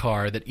about this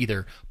car that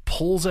either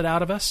pulls it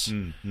out of us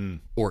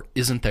or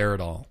isn't there at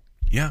all.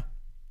 Yeah.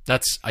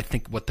 That's, I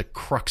think, what the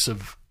crux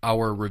of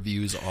our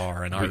reviews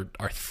are and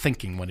our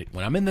thinking when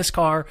I'm in this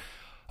car.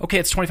 Okay,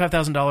 it's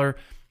 $25,000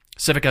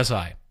 Civic Si.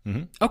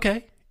 Mm-hmm.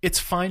 Okay, it's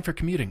fine for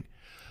commuting.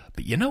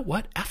 But you know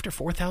what? After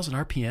 4,000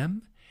 RPM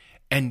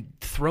and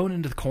thrown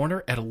into the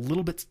corner at a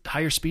little bit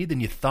higher speed than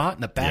you thought,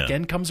 and the back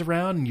end comes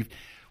around, and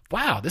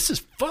wow, this is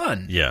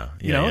fun. Yeah.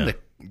 And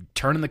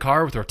turning the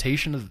car with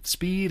rotation of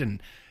speed,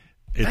 and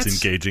it's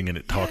engaging, and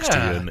it talks to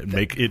you, and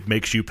it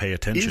makes you pay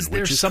attention, which is cool.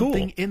 Is there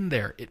something in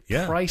there?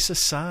 Price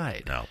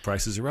aside. No,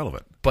 price is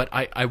irrelevant. But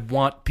I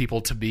want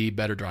people to be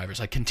better drivers.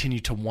 I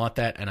continue to want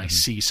that, and I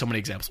see so many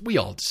examples. We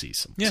all see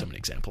so many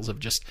examples of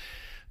just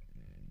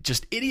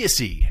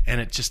idiocy,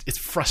 and it's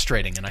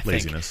frustrating. And I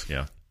laziness,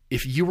 think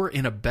if you were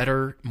in a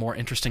better, more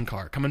interesting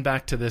car, coming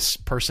back to this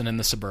person in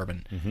the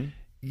Suburban,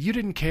 you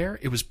didn't care.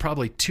 It was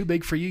probably too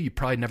big for you. You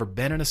probably never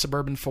been in a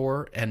Suburban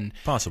before, and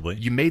possibly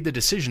you made the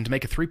decision to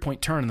make a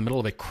 3-point turn in the middle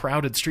of a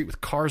crowded street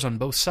with cars on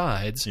both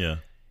sides. Yeah,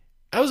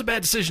 that was a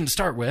bad decision to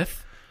start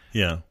with.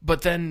 Yeah,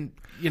 but then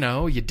you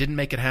didn't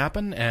make it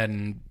happen,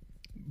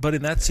 But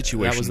in that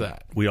situation, that was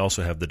that. We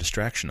also have the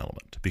distraction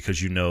element,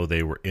 because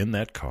they were in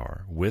that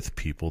car with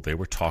people they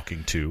were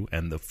talking to,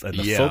 and the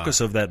focus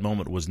of that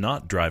moment was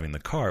not driving the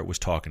car; it was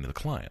talking to the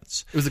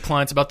clients. It was the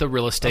clients about the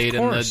real estate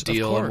and the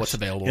deal and what's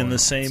available. In the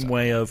same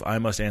way of I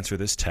must answer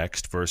this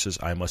text versus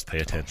I must pay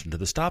attention to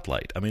the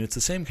stoplight. I mean, it's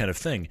the same kind of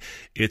thing.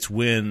 It's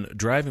when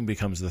driving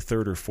becomes the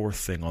third or fourth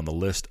thing on the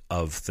list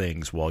of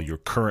things while you're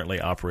currently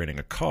operating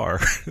a car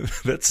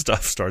that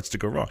stuff starts to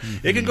go wrong.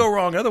 It can go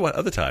wrong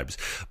other times,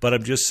 but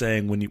I'm just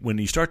saying when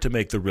you start to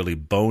make the really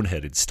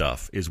boneheaded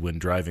stuff is when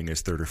driving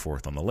is third or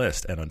fourth on the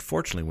list. And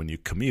unfortunately, when you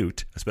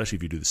commute, especially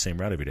if you do the same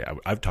route every day,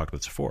 I've talked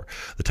about this before,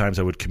 the times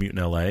I would commute in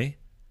L.A.,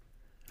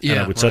 and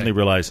I would suddenly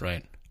realize,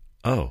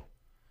 oh,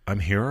 I'm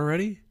here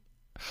already?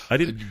 I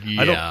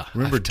don't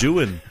remember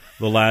doing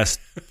the last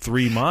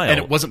 3 miles. And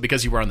it wasn't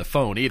because you were on the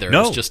phone either.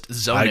 No, it was just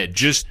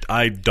zonage.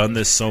 I'd done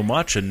this so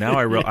much, and now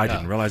I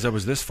didn't realize I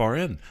was this far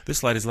in.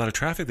 This light is a lot of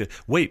traffic.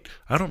 Wait,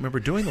 I don't remember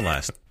doing the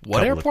last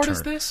What airport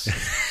is this?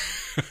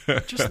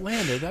 Just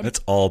landed.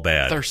 That's all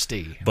bad.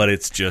 Thirsty. But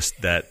it's just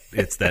that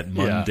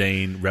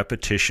mundane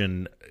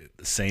repetition,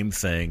 same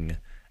thing,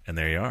 and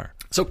there you are.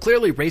 So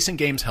clearly, racing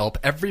games help.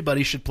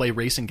 Everybody should play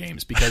racing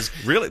games because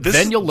really?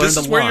 Then you'll learn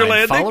the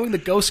line. Following the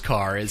ghost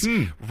car is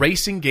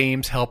racing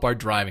games help our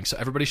driving. So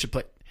everybody should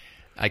play.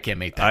 I can't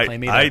make that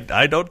claim either.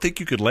 I don't think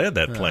you could land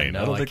that plane.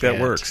 No, I don't think that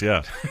works.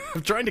 Yeah,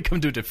 I'm trying to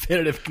come to a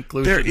definitive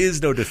conclusion. There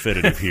is no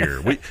definitive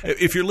here.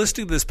 If you're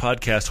listening to this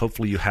podcast,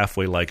 hopefully you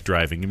halfway like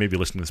driving. You may be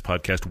listening to this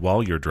podcast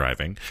while you're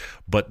driving,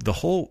 but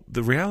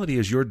the reality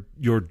is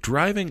you're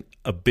driving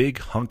a big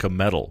hunk of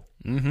metal.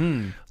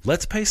 Mm-hmm.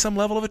 Let's pay some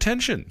level of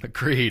attention.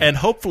 Agreed. And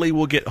hopefully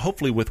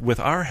with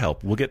our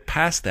help, we'll get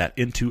past that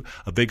into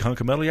a big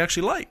hunk of metal you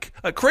actually like.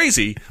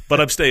 Crazy,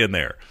 but I'm staying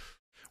there.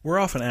 We're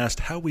often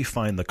asked how we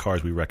find the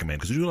cars we recommend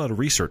because we do a lot of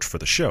research for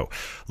the show.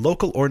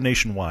 Local or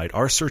nationwide,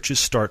 our searches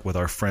start with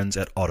our friends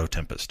at Auto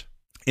Tempest.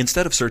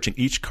 Instead of searching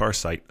each car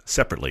site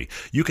separately,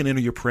 you can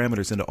enter your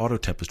parameters into Auto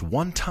Tempest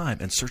one time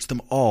and search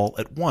them all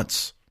at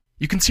once.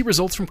 You can see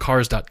results from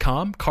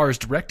Cars.com, Cars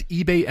Direct,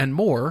 eBay, and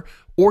more,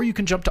 or you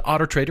can jump to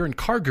AutoTrader and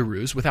Car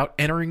Gurus without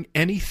entering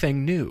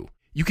anything new.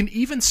 You can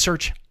even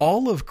search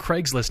all of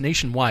Craigslist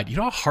nationwide. You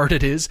know how hard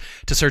it is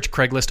to search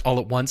Craigslist all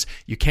at once?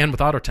 You can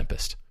with Auto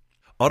Tempest.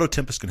 Auto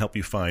Tempest can help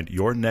you find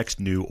your next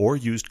new or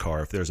used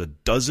car if there's a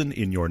dozen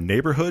in your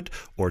neighborhood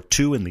or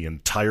 2 in the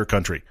entire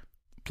country.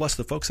 Plus,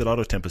 the folks at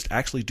Auto Tempest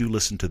actually do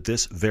listen to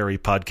this very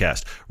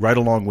podcast right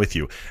along with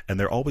you, and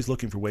they're always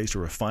looking for ways to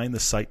refine the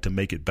site to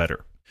make it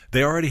better.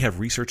 They already have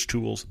research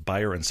tools,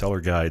 buyer and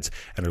seller guides,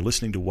 and are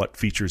listening to what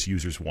features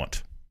users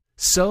want.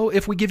 So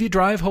if we give you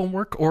drive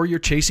homework, or you're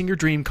chasing your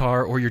dream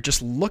car, or you're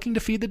just looking to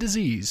feed the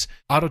disease,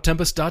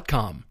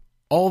 Autotempest.com.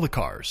 All the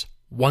cars,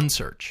 one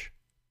search.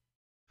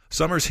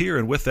 Summer's here,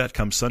 and with that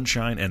comes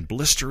sunshine and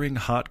blistering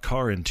hot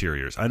car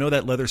interiors. I know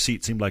that leather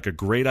seat seemed like a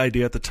great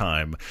idea at the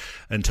time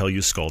until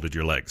you scalded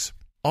your legs.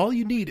 All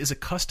you need is a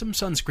custom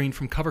sunscreen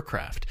from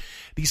Covercraft.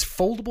 These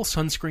foldable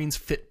sunscreens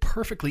fit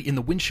perfectly in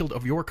the windshield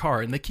of your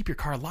car, and they keep your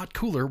car a lot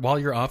cooler while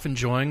you're off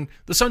enjoying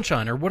the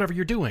sunshine or whatever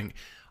you're doing.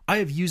 I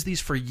have used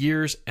these for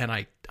years, and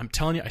I'm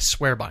telling you, I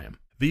swear by them.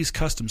 These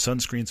custom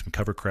sunscreens from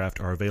Covercraft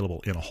are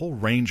available in a whole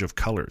range of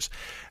colors,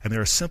 and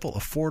they're a simple,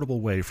 affordable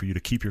way for you to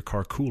keep your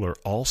car cooler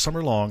all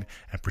summer long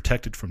and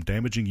protected from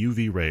damaging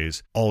UV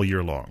rays all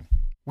year long.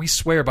 We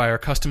swear by our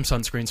custom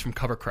sunscreens from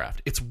Covercraft.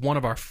 It's one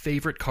of our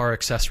favorite car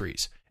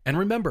accessories. And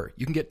remember,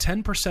 you can get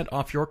 10%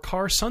 off your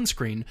car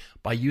sunscreen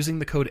by using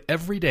the code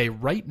EVERYDAY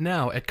right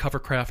now at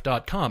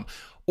covercraft.com,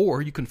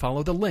 or you can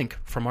follow the link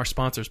from our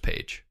sponsors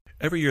page.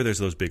 Every year there's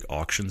those big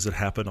auctions that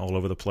happen all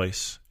over the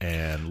place,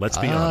 and let's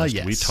be honest,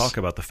 yes. We talk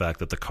about the fact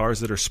that the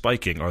cars that are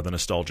spiking are the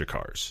nostalgia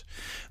cars.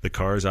 The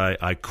cars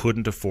I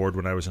couldn't afford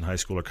when I was in high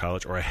school or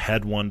college, or I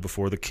had one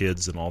before the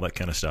kids and all that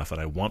kind of stuff, and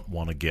I want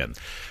one again.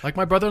 Like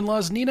my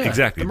brother-in-law's Nina,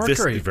 exactly. the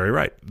Mercury. Very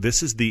right.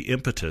 This is the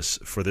impetus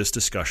for this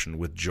discussion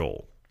with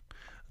Joel.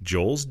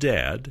 Joel's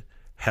dad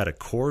had a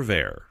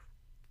Corvair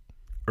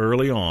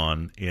early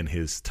on in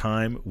his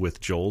time with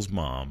Joel's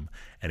mom,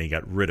 and he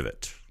got rid of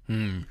it.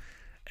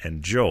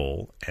 And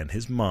Joel and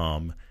his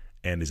mom,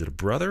 and is it a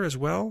brother as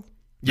well?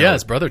 Yeah,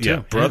 his brother too. Yeah,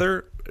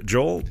 brother,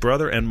 Joel,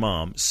 brother, and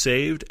mom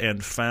saved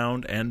and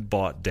found and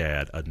bought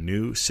Dad a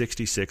new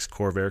 66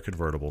 Corvair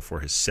convertible for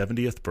his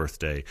 70th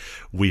birthday.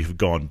 We've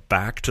gone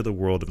back to the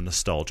world of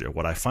nostalgia.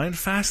 What I find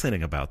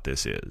fascinating about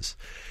this is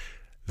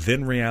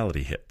then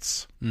reality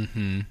hits.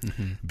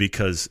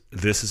 Because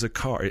this is a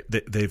car.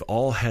 They've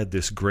all had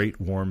this great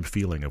warm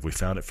feeling of we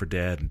found it for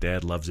Dad, and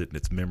Dad loves it, and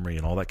its memory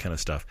and all that kind of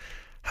stuff.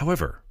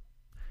 However,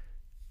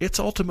 it's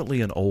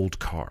ultimately an old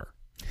car.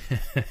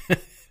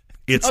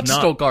 It's not just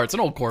an old car. It's an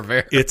old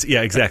Corvair.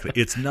 Yeah, exactly.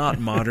 It's not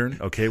modern.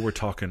 Okay, we're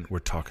talking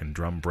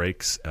drum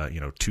brakes.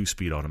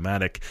 2-speed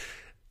automatic.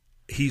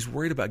 He's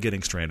worried about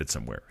getting stranded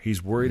somewhere.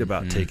 He's worried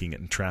about taking it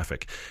in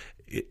traffic.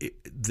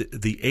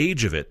 The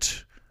age of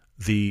it,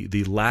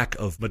 the lack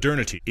of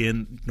modernity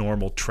in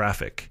normal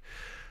traffic,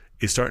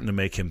 is starting to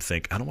make him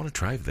think, I don't want to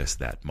drive this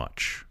that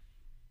much.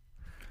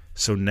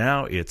 So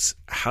now it's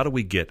how do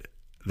we get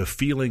the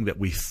feeling that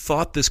we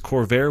thought this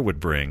Corvair would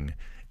bring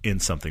in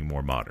something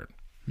more modern.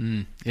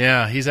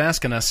 Yeah, he's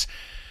asking us,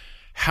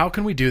 how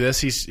can we do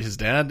this? His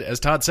dad, as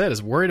Todd said,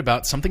 is worried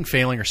about something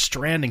failing or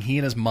stranding he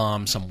and his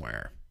mom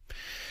somewhere.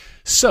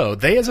 So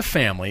they, as a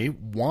family,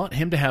 want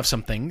him to have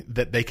something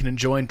that they can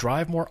enjoy and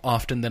drive more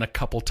often than a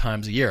couple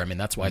times a year. I mean,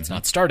 that's why it's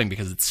not starting,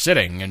 because it's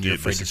sitting, and you're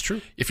afraid this is true.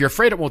 If you're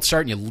afraid it won't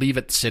start and you leave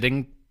it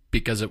sitting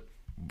because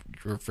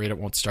you're afraid it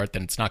won't start,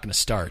 then it's not going to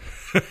start.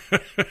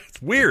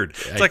 It's weird.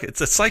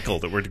 It's a cycle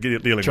that we're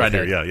dealing with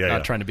here.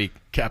 Not trying to be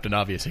Captain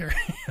Obvious here.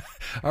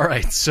 All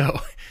right, so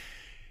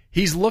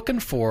he's looking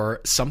for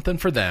something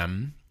for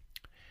them.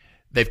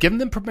 They've given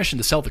them permission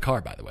to sell the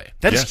car, by the way.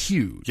 That is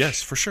huge.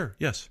 Yes, for sure.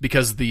 Yes.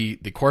 Because the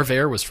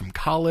Corvair was from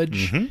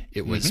college.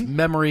 It was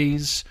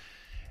memories.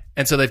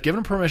 And so they've given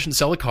them permission to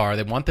sell the car.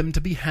 They want them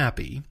to be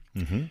happy.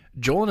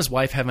 Joel and his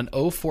wife have an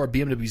 04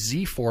 BMW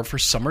Z4 for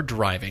summer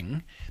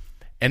driving.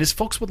 And his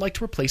folks would like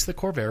to replace the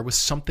Corvair with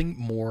something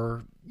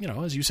more,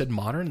 as you said,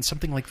 modern and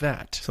something like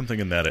that. Something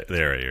in that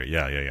area.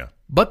 Yeah.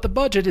 But the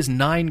budget is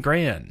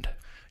 $9,000.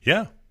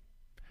 Yeah.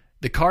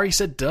 The car, he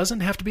said, doesn't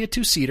have to be a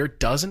 2-seater,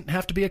 doesn't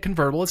have to be a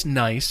convertible. It's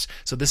nice.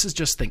 So this is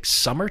just,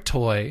 summer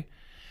toy.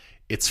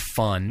 It's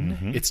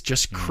fun. It's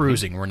just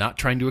cruising. We're not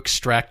trying to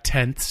extract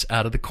tenths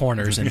out of the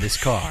corners in this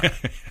car.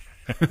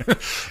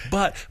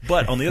 But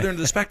on the other end of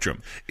the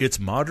spectrum, it's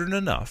modern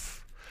enough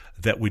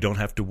that we don't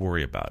have to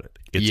worry about it.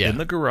 It's in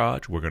the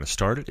garage. We're going to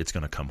start it. It's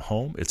going to come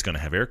home. It's going to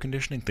have air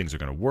conditioning. Things are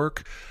going to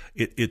work.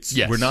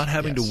 We're not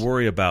having to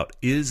worry about,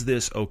 is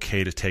this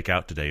okay to take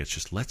out today? It's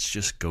just, let's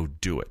just go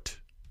do it.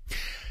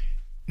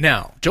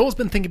 Now, Joel's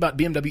been thinking about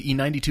BMW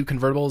E92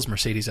 convertibles,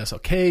 Mercedes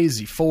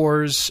SLKs,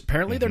 Z4s.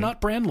 Apparently, they're not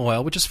brand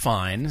loyal, which is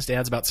fine. His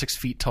dad's about 6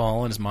 feet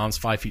tall, and his mom's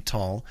 5 feet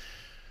tall.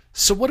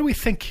 So what do we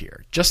think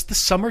here? Just the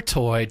summer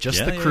toy,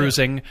 just the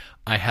cruising. Yeah.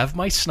 I have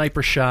my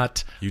sniper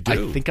shot. You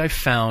do. I think I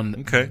found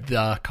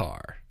the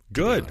car.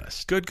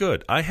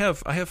 Good. I have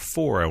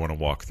 4 I want to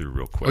walk through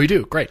real quick. Oh, you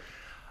do? Great.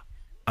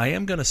 I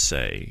am going to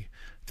say,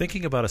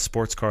 thinking about a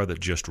sports car that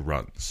just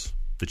runs,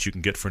 that you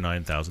can get for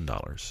 $9,000.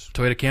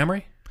 Toyota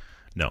Camry?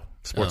 No,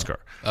 sports car.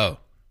 Oh.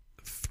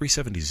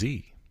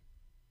 370Z.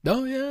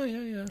 Oh,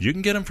 yeah. You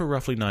can get them for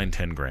roughly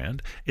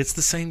 $9,000-10,000. It's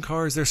the same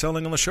cars they're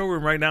selling on the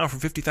showroom right now for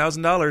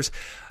 $50,000.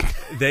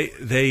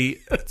 They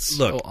look,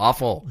 so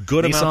awful.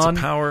 Good Nissan. Amounts of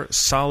power,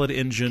 solid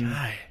engine,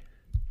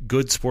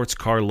 good sports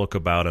car look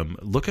about them.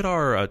 Look at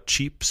our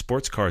cheap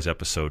sports cars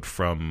episode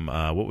from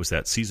what was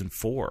that, season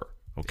 4?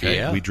 Okay,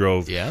 yeah. We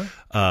drove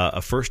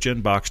a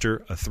first-gen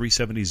Boxster, a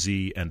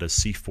 370Z, and a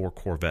C4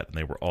 Corvette, and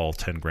they were all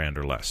 $10,000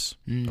 or less.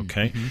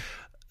 Okay,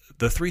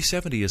 the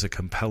 370 is a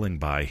compelling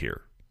buy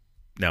here.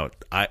 Now,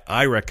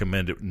 I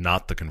recommend it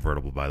not the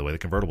convertible, by the way. The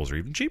convertibles are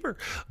even cheaper.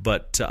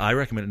 But I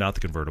recommend it not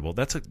the convertible.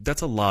 That's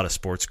a lot of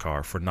sports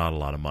car for not a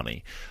lot of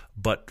money.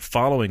 But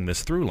following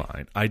this through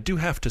line, I do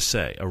have to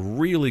say, a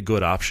really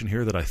good option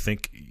here that I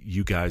think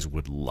you guys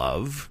would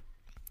love,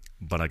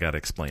 but I got to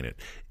explain it,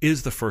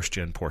 is the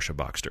first-gen Porsche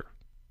Boxster.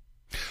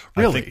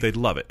 Really? I think they'd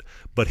love it.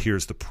 But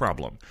here's the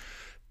problem.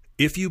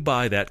 If you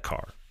buy that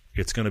car,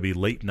 it's going to be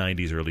late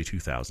 90s, early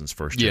 2000s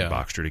first-gen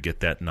Boxster to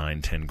get that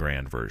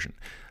 $9,000-10,000 version.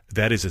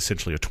 that is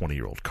essentially a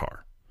 20-year-old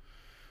car.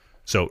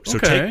 So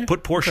Okay.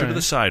 put Porsche to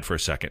the side for a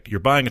second. You're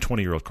buying a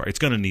 20-year-old car. It's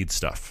going to need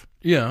stuff.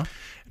 Yeah.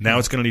 Now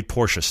it's going to need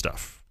Porsche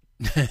stuff.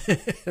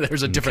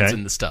 There's a difference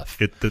in the stuff.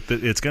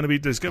 There's going to be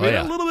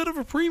yeah. a little bit of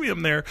a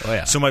premium there. Oh,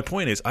 yeah. So my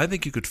point is, I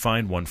think you could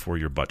find one for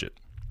your budget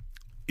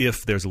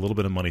if there's a little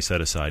bit of money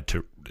set aside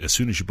to, as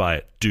soon as you buy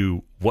it,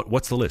 do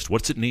what's the list?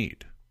 What's it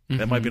need?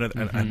 That might be another,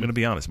 I'm going to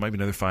be honest, it might be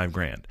another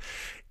 $5,000.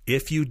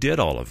 If you did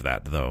all of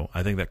that, though,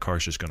 I think that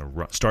car's just going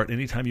to start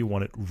anytime you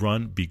want it,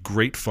 run, be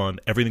great fun,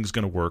 everything's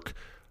going to work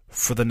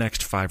for the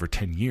next 5 or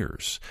 10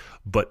 years.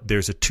 But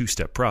there's a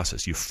two-step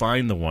process. You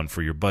find the one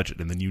for your budget,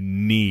 and then you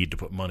need to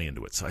put money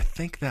into it. So I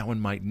think that one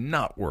might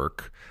not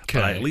work,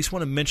 but I at least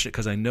want to mention it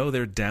because I know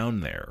they're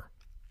down there.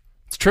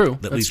 It's true.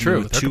 That That's leaves true.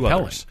 me with They're two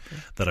compelling. others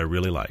that I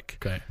really like.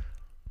 Okay.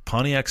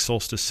 Pontiac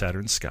Solstice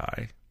Saturn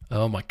Sky.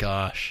 Oh my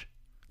gosh.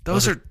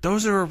 Those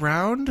are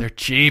around. They're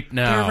cheap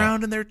now. They're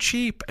around and they're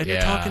cheap. And you're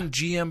Yeah. talking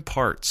GM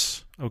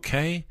parts,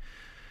 okay?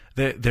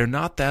 They're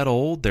not that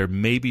old. They're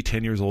maybe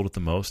 10 years old at the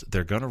most.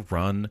 They're going to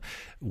run.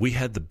 We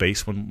had the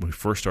base one when we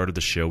first started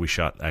the show. We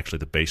shot actually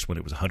the base one.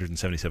 It was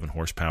 177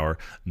 horsepower.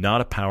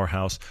 Not a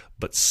powerhouse,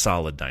 but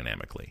solid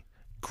dynamically.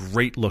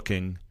 Great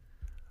looking,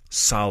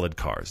 solid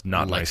cars.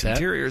 Not Like nice that.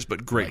 interiors,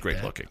 but great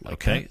that. looking. Like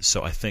Okay? that.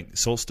 So I think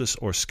Solstice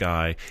or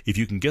Sky, if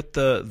you can get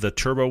the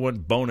turbo one,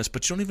 bonus,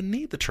 but you don't even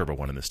need the turbo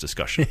one in this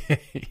discussion.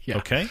 Yeah.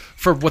 Okay?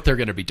 For what they're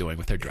going to be doing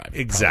with their driving.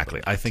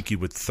 Exactly. I think you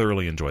would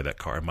thoroughly enjoy that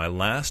car. And my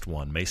last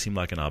one may seem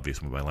like an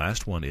obvious one. My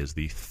last one is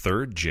the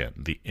third gen,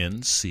 the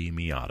NC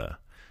Miata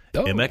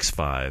Oh.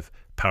 MX-5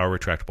 power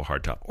retractable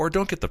hardtop. Or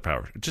don't get the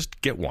power.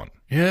 Just get one.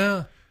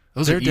 Yeah.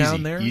 Those They're are easy,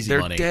 down there. Easy They're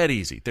money. dead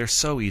easy. They're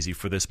so easy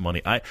for this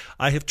money. I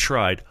have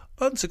tried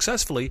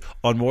unsuccessfully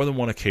on more than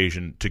one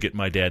occasion to get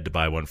my dad to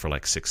buy one for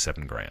like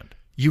 $6-7 grand.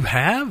 You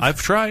have?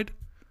 I've tried.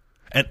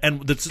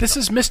 And This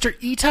is Mr.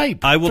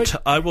 E-Type. I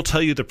will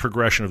tell you the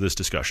progression of this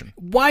discussion.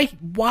 Why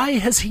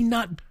has he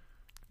not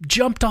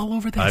jumped all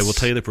over this? I will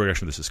tell you the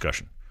progression of this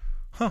discussion.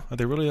 Huh, are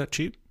they really that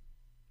cheap?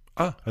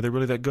 Are they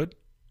really that good?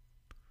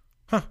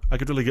 Huh, I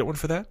could really get one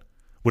for that?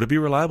 Would it be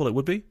reliable? It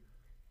would be?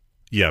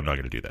 Yeah, I'm not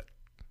going to do that.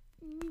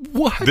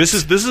 What? This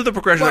is the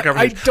progression of that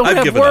conversation. I don't I've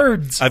have given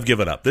words. Up. I've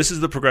given up. This is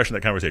the progression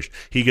of that conversation.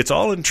 He gets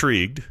all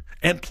intrigued,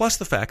 and plus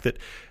the fact that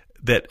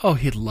Oh,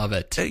 he'd love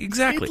it.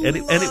 exactly, He'd and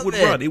it would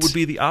love run. It would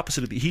be the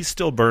opposite of he's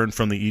still burned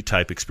from the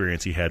E-Type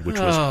experience he had, which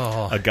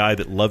was a guy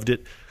that loved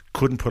it,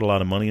 couldn't put a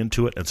lot of money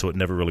into it, and so it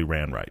never really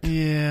ran right.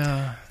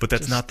 Yeah. But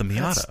that's not the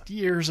Miata. That's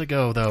years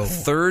ago, though.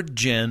 Third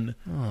gen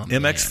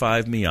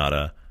MX-5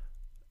 Miata.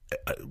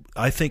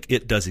 I think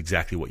it does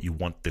exactly what you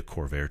want the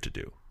Corvair to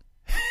do.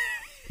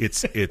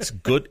 It's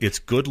good. It's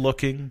good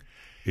looking.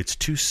 It's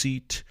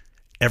 2-seat.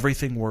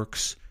 Everything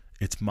works.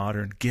 It's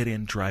modern. Get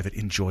in, drive it,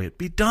 enjoy it.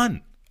 Be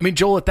done. I mean,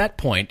 Joel, at that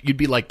point, you'd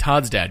be like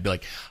Todd's dad. Be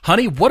like,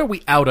 honey, what are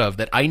we out of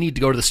that I need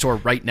to go to the store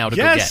right now to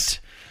go Yes. get?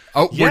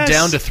 Oh, we're Yes.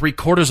 down to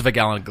 3/4 of a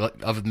gallon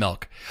of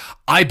milk.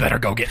 I better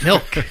go get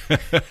milk.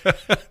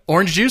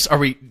 Orange juice? Are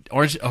we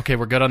orange? Okay,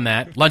 we're good on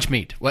that. Lunch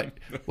meat. What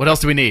else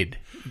do we need?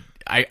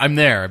 I'm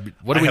there.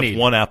 What do I we have need?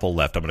 one apple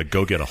left. I'm going to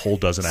go get a whole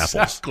dozen apples.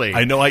 Exactly.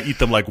 I know I eat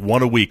them like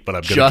one a week, but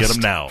I'm going to get Just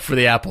them now. for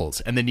the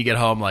apples. And then you get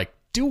home like,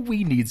 do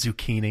we need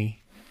zucchini?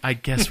 I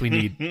guess we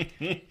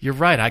need. You're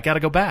right. I got to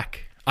go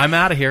back. I'm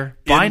out of here.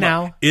 Bye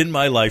now. In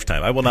my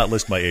lifetime, I will not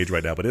list my age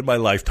right now, but in my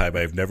lifetime,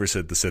 I have never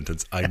said the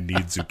sentence, I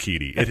need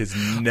zucchini. It has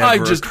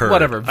never occurred.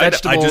 Whatever.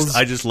 Vegetables.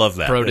 I just love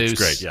that. Produce. It's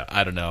great. Yeah.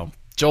 I don't know.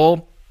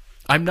 Joel,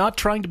 I'm not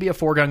trying to be a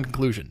foregone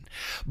conclusion,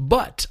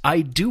 but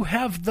I do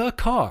have the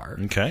car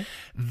Okay.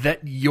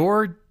 that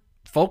your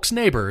folks'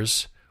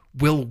 neighbors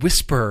will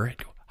whisper and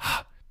go,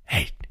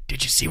 hey,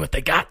 did you see what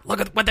they got? Look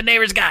at what the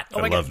neighbors got.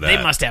 Oh my love God, they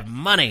that. must have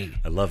money.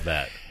 I love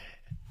that.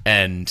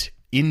 And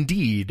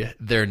indeed,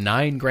 they're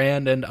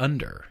 $9,000 and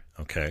under.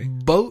 Okay.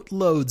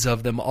 Boatloads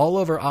of them all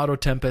over Auto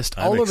Tempest,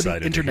 I'm all over the excited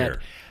to internet.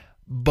 hear.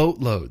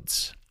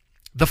 Boatloads.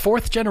 The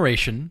fourth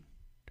generation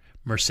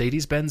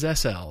Mercedes-Benz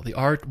SL, the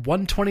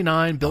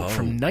R129 built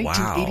from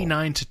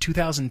 1989 to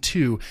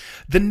 2002.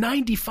 The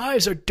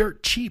 95s are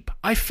dirt cheap.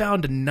 I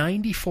found a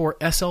 94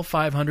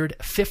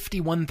 SL500,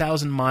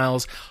 51,000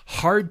 miles,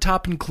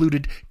 hardtop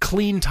included,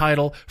 clean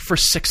title for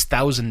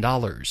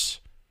 $6,000.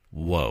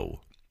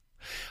 Whoa.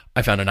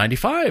 I found a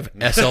 95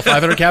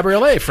 SL500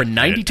 Cabriolet for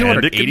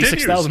 9,200, And it continues.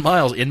 86,000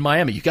 miles in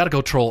Miami. You got to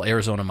go troll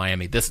Arizona,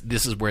 Miami. This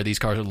is where these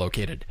cars are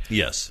located.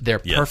 Yes. They're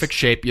Yes. perfect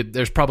shape.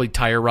 There's probably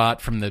tire rot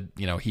from the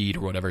heat or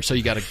whatever, so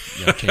you got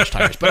to change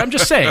tires. But I'm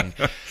just saying,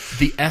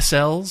 the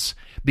SLs,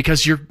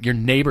 because your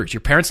neighbors,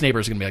 your parents'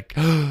 neighbors, are gonna be like,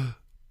 oh,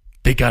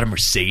 they got a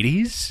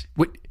Mercedes.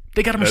 What?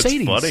 They got a That's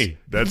Mercedes. funny.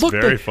 That's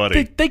very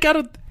funny. They got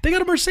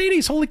a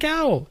Mercedes. Holy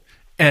cow!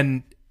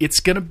 And it's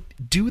gonna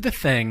do the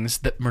things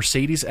that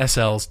Mercedes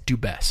SLs do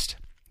best.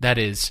 That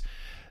is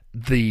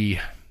the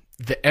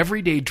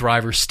everyday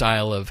driver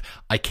style of,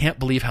 I can't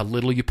believe how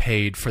little you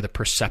paid for the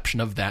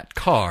perception of that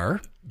car.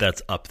 That's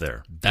up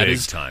there. That Big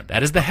is time.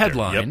 That is the Up there.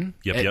 headline.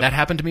 Yep. That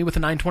happened to me with a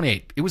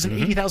 928. It was an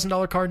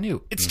 $80,000 car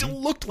new. It still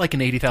looked like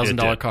an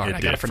 $80,000 car. And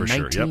I got it for for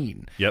 19.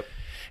 Sure. Yep.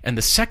 And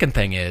the second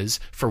thing is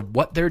for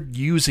what they're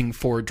using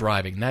for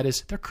driving. That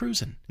is, they're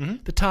cruising.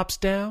 The top's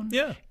down.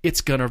 Yeah.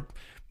 It's going to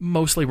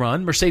mostly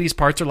run. Mercedes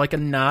parts are like a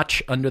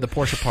notch under the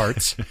Porsche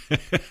parts.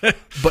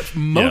 But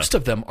most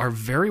of them are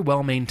very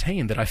well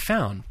maintained that I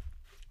found.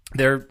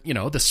 They're,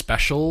 the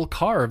special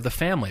car of the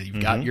family.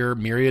 You've got your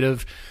myriad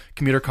of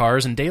commuter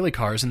cars and daily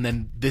cars, and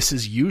then this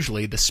is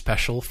usually the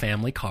special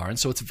family car. And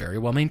so it's very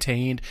well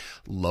maintained,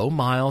 low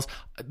miles.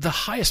 The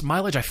highest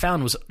mileage I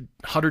found was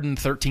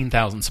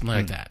 113,000, something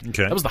like that.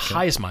 Okay. That was the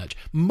highest mileage.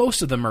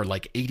 Most of them are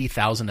like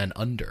 80,000 and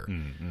under.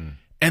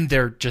 And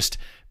they're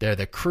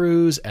the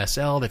Cruise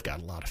SL. They've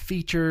got a lot of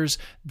features.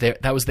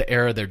 That was the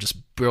era. They're just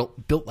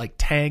built like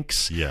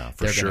tanks. Yeah,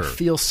 for they're sure. They're going to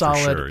feel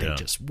solid. For sure, they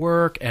just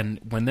work. And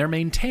when they're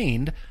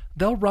maintained,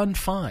 they'll run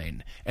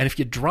fine. And if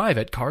you drive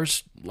it,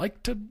 cars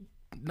like to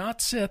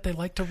not sit. They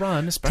like to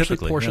run, especially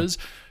Typically, Porsches.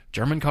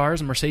 German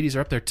cars and Mercedes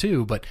are up there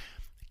too. But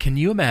can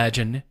you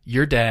imagine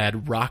your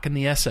dad rocking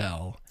the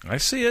SL? I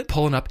see it.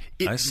 Pulling up.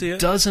 I see it.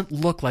 Doesn't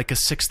look like a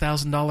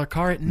 $6,000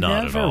 car. It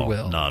Not never at all.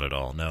 will. Not at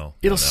all. No.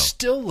 It'll no.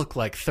 still look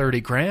like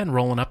 $30,000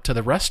 rolling up to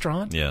the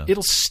restaurant. Yeah.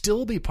 It'll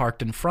still be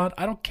parked in front.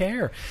 I don't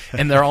care.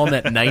 And they're all in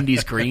that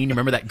 90s green. You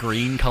remember that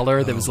green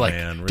color that was like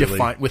man, really?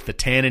 defined with the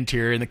tan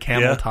interior and the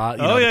camel top?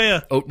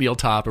 Oatmeal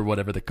top or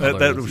whatever the color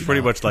That is, was pretty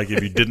much like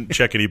if you didn't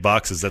check any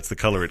boxes, that's the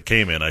color it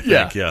came in, I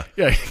think. Yeah.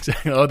 Yeah,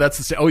 exactly. Oh, that's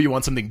the same. Oh, you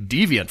want something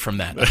deviant from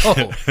that.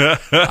 Oh,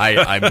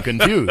 I'm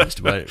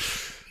confused. But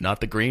not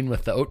the green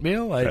with the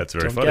oatmeal? That's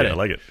very don't funny. get it. I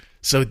like it.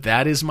 So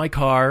that is my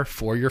car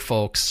for your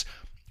folks.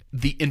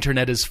 The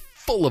internet is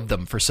full of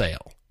them for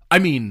sale. I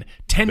mean,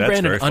 10 That's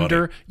grand very and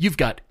under, funny. you've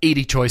got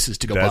 80 choices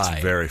to go That's buy.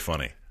 very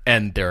funny.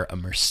 And they're a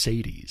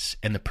Mercedes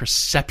and the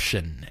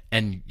perception,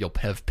 and you'll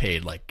have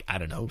paid like, I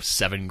don't know,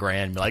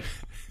 $7,000. Like,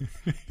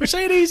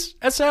 Mercedes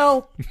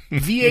SL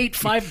V8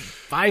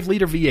 5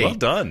 liter V8. Well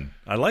done.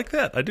 I like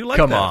that. I do like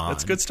Come that. on.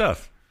 That's good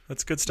stuff.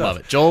 That's good stuff. Love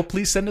it. Joel,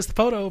 please send us the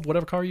photo of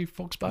whatever car you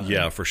folks buy.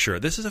 Yeah, for sure.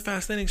 This is a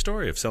fascinating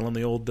story of selling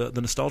the old, the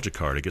nostalgia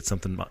car to get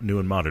something new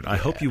and modern. I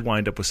hope you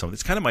wind up with something.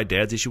 It's kind of my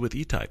dad's issue with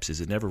E-Types, is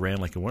it never ran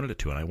like I wanted it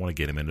to, and I want to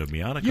get him into a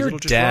Miata. Your it'll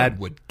just dad run.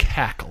 would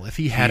cackle if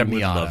he had a He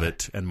would Miata. love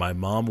it, and my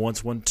mom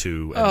wants one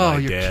too. And Oh, my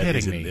you're dad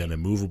is kidding me. an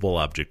immovable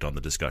object on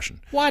the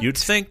discussion. What? You'd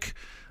think,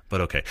 but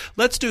okay.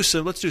 Let's do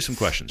some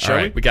questions, All shall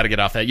right, we got to get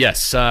off that.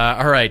 Yes.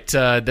 All right.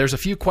 There's a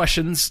few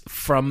questions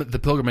from the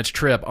pilgrimage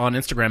trip on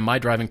Instagram. My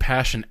Driving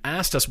Passion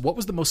asked us what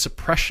was the most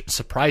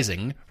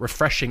surprising,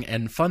 refreshing,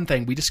 and fun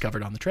thing we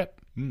discovered on the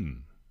trip.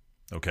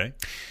 Okay.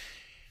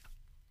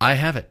 I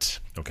have it.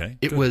 Okay.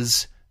 It Good.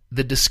 was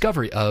the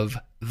discovery of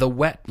the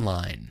wet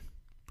line.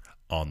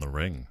 On the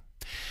ring.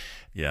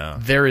 Yeah.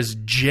 There is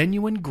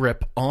genuine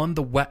grip on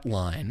the wet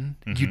line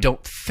you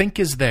don't think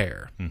is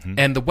there.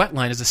 And the wet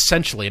line is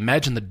essentially,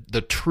 imagine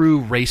the true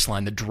race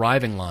line, the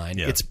driving line.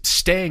 Yeah. It's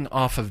staying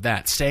off of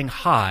that, staying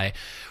high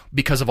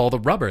because of all the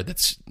rubber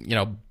that's,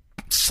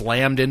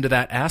 slammed into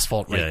that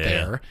asphalt right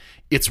there.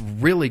 It's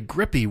really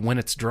grippy when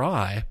it's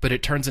dry, but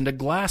it turns into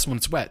glass when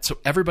it's wet. So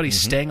everybody's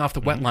staying off the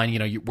wet line,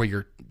 where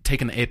you're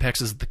taking the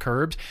apexes of the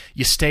curbs.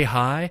 You stay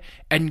high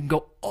and you can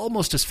go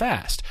almost as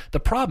fast. The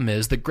problem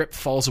is the grip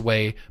falls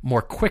away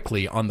more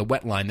quickly on the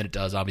wet line than it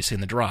does, obviously,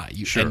 in the dry.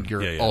 And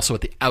you're also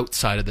at the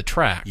outside of the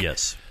track.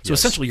 Yes. So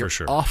essentially you're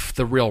for sure. off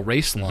the real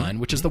race line,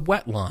 which is the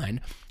wet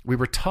line. We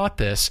were taught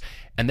this,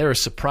 and there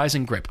is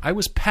surprising grip. I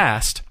was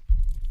passed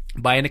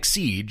by an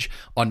Exige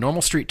on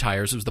normal street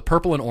tires. It was the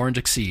purple and orange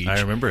Exige.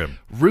 I remember him.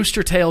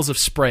 Rooster tails of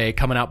spray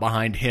coming out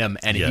behind him,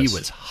 and he Yes.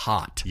 was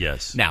hot.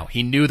 Yes. Now,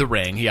 he knew the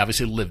ring. He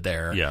obviously lived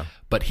there. Yeah.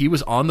 But he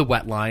was on the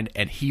wet line,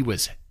 and he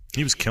was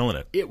killing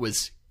it. it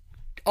was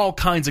all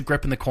kinds of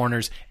grip in the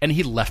corners, and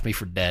he left me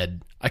for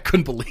dead. I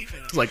couldn't believe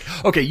it. It's like,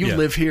 okay, you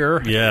live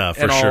here. Yeah,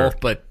 for and sure. all,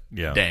 but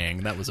Yeah.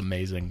 dang, that was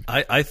amazing.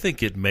 I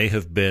think it may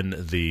have been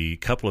the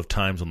couple of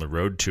times on the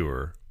road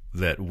tour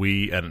that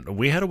we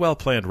had a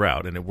well-planned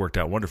route, and it worked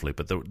out wonderfully,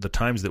 but the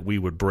times that we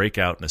would break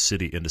out in a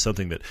city into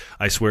something that,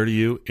 I swear to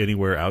you,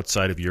 anywhere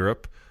outside of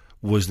Europe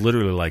was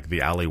literally like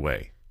the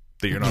alleyway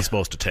that you're not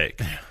supposed to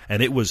take.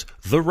 And it was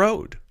the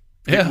road.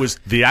 Yeah. It was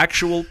the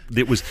actual.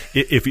 It was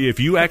if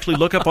you actually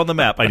look up on the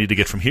map, I need to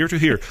get from here to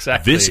here.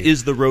 Exactly. This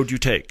is the road you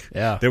take.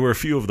 Yeah. There were a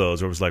few of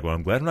those where I was like, well,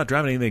 I'm glad I'm not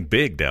driving anything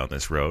big down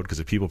this road, because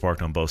if people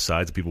parked on both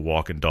sides, people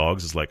walking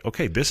dogs, it's like,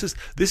 okay, this is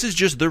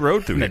just the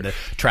road through And here.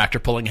 the tractor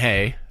pulling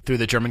hay through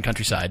the German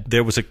countryside.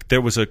 There was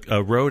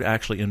a road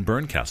actually in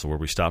Bernkastel where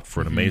we stopped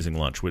for an amazing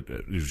lunch.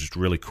 It was just a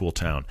really cool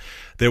town.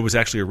 There was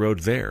actually a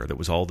road there that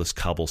was all this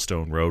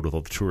cobblestone road with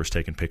all the tourists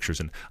taking pictures,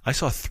 and I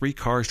saw 3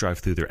 cars drive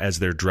through there as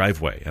their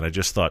driveway, and I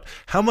just thought,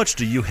 how much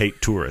do you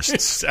hate tourists?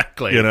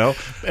 Exactly. You know,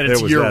 And it's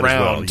There was year that as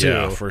well. round, too.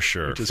 Yeah, for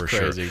sure, Which is for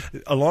crazy.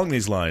 sure. Along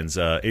these lines,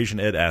 Asian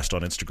Ed asked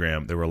on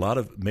Instagram, there were a lot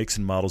of makes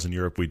and models in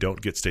Europe we don't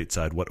get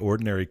stateside. What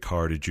ordinary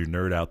car did you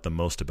nerd out the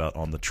most about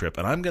on the trip?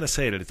 And I'm going to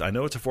say it. I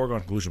know it's a foregone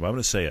conclusion, but I'm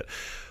going to say it.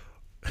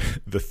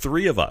 The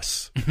 3 of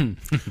us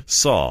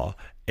saw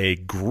a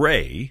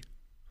gray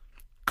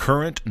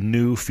current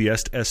new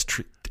Fiesta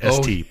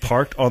ST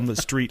parked on the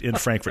street in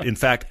Frankfurt. In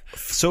fact,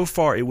 so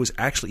far it was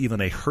actually even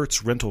a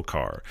Hertz rental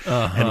car,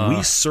 and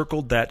we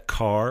circled that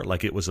car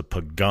like it was a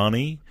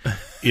Pagani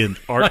in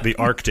the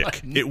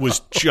Arctic. It was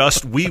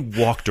just, we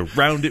walked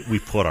around it, we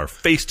put our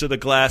face to the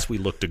glass, we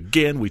looked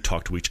again, we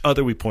talked to each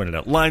other, we pointed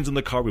out lines in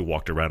the car, we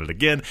walked around it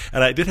again,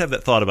 and I did have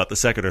that thought about the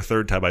second or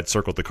third time I'd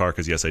circled the car,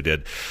 because yes, I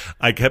did.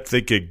 I kept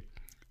thinking,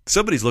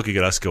 somebody's looking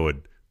at us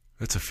going,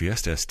 that's a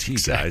Fiesta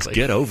ST, guys,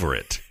 get over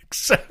it.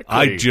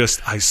 Exactly.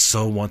 I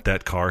so want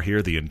that car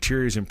here. The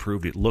interior's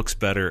improved. It looks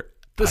better.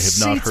 The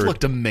seats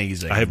looked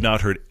amazing. I have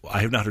not heard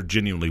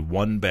genuinely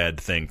one bad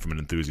thing from an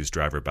enthusiast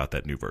driver about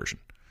that new version.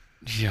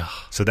 Yeah.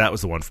 So that was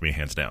the one for me,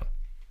 hands down.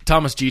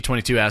 Thomas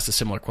G22 asked a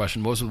similar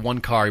question. What was the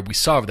one car we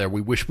saw over there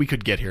we wish we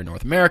could get here in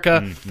North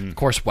America? Of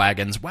course,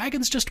 wagons.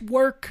 Wagons just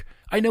work.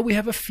 I know we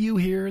have a few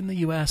here in the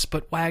U.S.,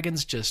 but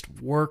wagons just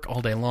work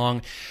all day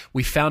long.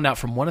 We found out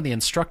from one of the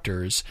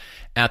instructors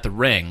at the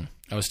ring.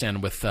 I was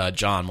standing with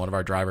John, one of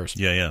our drivers.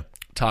 Yeah.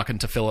 Talking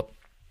to Philip,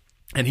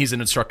 and he's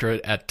an instructor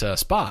at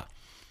Spa,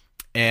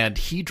 and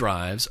he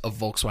drives a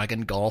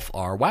Volkswagen Golf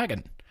R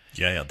wagon.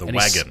 Yeah, the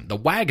wagon. The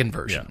wagon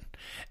version. Yeah.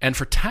 And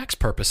for tax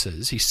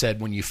purposes, he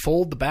said when you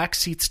fold the back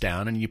seats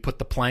down and you put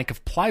the plank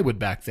of plywood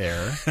back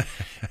there,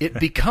 it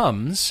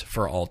becomes,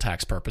 for all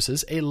tax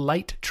purposes, a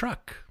light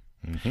truck.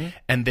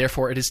 And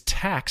therefore it is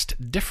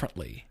taxed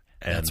differently.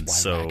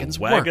 That's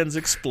why wagons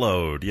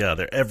explode. Yeah,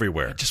 they're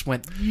everywhere. I just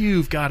went,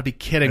 you've got to be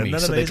kidding me.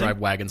 So they drive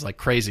wagons like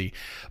crazy.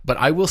 But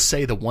I will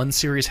say the 1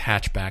 Series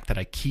hatchback that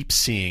I keep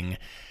seeing,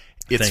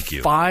 it's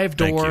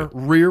 5-door,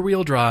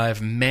 rear-wheel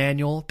drive,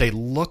 manual. They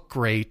look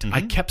great.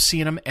 I kept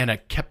seeing them, and I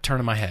kept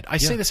turning my head. I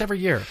say this every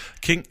year.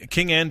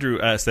 King Andrew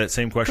asked that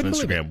same question on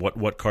Instagram.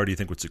 What car do you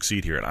think would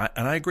succeed here?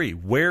 And I agree.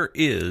 Where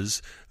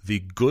is the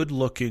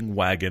good-looking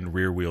wagon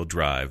rear-wheel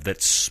drive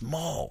that's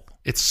small?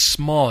 It's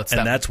small.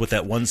 That's what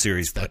that 1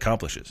 Series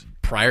accomplishes.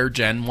 Prior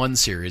Gen 1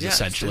 Series,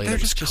 essentially. They're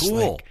just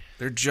cool.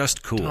 They're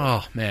just cool.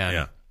 Oh, man.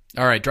 Yeah.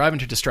 All right, Driving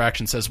to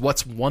Distraction says,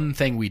 what's one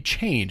thing we'd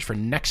change for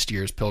next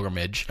year's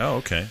pilgrimage? Oh,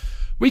 okay.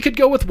 We could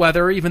go with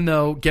weather, even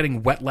though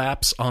getting wet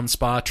laps on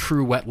Spa,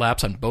 true wet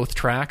laps on both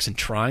tracks, and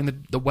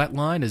trying the wet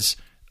line is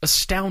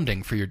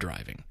astounding for your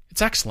driving.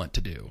 It's excellent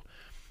to do.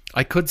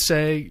 I could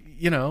say,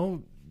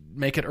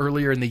 make it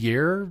earlier in the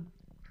year,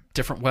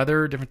 different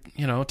weather,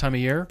 different, time of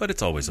year. But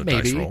it's always a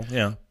dice roll,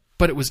 yeah.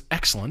 But it was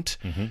excellent.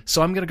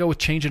 So I'm going to go with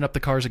changing up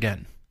the cars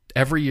again.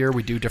 Every year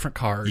we do different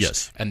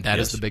cars, and that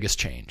is the biggest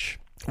change.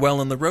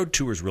 Well, and the road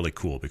tour is really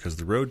cool because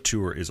the road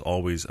tour is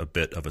always a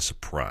bit of a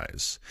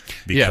surprise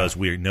because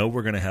we know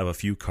we're going to have a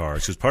few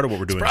cars. Because part of what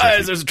we're doing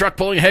is there's a truck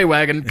pulling a hay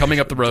wagon coming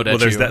up the road at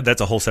you.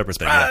 That's a whole separate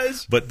thing.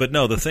 Surprise! Yeah. But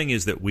no, the thing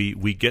is that we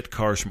get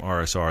cars from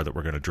RSR that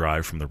we're going to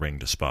drive from the ring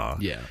to Spa.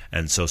 Yeah.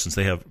 And so since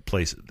they have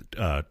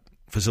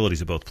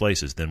facilities at both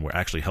places, then we're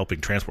actually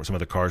helping transport some of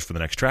the cars for the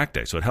next track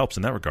day. So it helps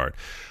in that regard.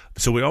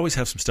 So we always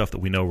have some stuff that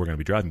we know we're going to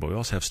be driving, but we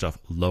also have stuff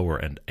lower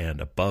and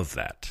above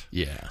that.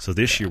 Yeah. So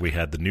this year we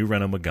had the new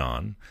Renault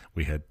Megane.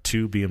 We had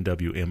 2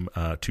 BMW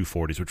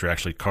M240s, which are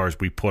actually cars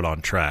we put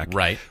on track.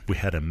 Right. We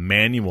had a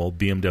manual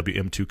BMW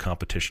M2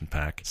 competition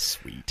pack.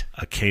 Sweet.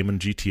 A Cayman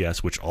GTS,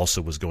 which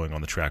also was going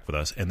on the track with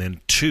us. And then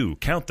 2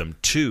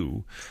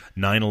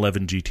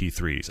 911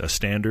 GT3s, a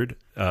standard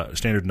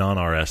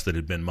non-RS that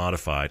had been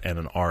modified, and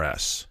an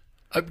RS.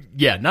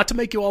 Not to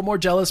make you all more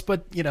jealous,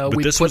 but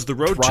we this put was the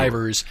road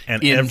drivers tour,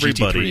 and in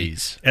everybody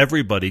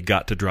GT3s.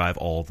 got to drive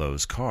all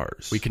those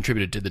cars. We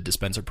contributed to the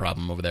dispenser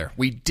problem over there.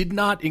 We did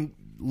not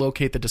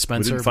locate the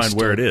dispenser. We didn't find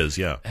where it is.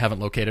 Yeah, haven't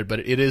located,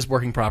 but it is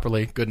working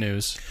properly. Good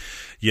news.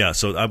 Yeah,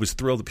 so I was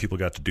thrilled that people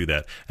got to do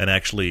that, and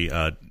actually.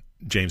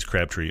 James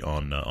Crabtree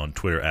on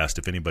Twitter asked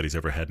if anybody's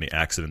ever had any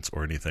accidents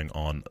or anything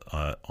on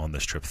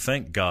this trip.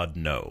 Thank God,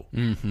 no.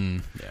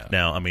 Yeah.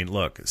 Now, I mean,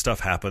 look, stuff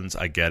happens.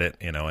 I get it,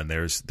 and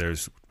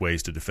there's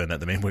ways to defend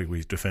that. The main way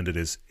we defend it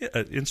is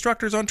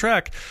instructors on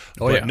track.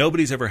 But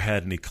nobody's ever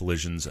had any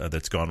collisions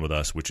that's gone with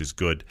us, which is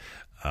good.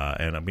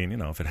 And I mean,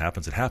 if it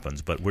happens, it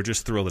happens. But we're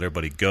just thrilled that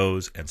everybody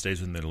goes and stays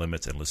within their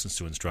limits and listens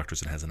to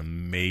instructors and has an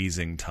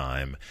amazing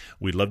time.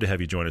 We'd love to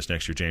have you join us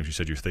next year, James. You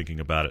said you're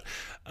thinking about it.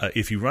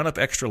 If you run up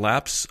extra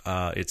laps,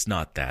 it's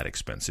not that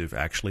expensive.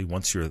 Actually,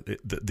 once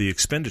the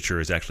expenditure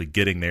is actually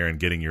getting there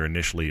and getting your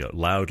initially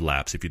allowed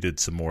laps. If you did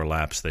some more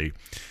laps, they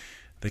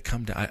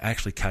come down. I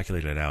actually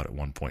calculated it out at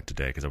one point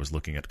today because I was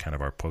looking at kind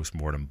of our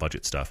post-mortem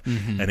budget stuff,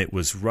 and it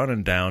was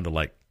running down to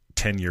like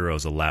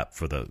 €10 a lap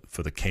for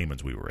the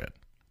Caymans we were in.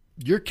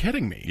 You're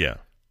kidding me. Yeah.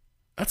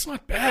 That's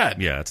not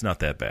bad. Yeah, it's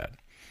not that bad.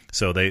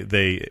 So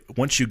they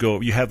once you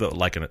go, you have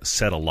a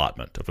set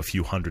allotment of a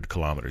few hundred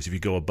kilometers. If you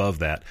go above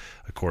that,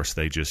 of course,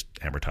 they just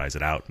amortize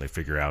it out and they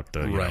figure out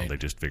they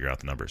just figure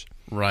out the numbers.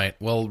 Right.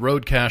 Well,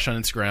 Road Cash on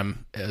Instagram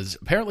is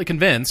apparently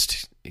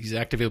convinced. He's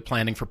actively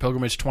planning for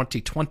Pilgrimage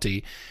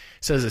 2020.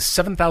 Says, is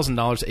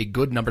 $7,000 a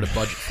good number to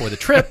budget for the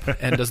trip?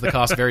 And does the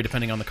cost vary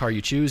depending on the car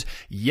you choose?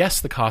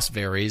 Yes, the cost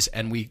varies,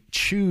 and we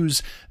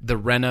choose the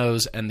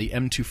Renaults and the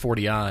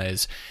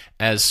M240i's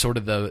as sort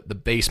of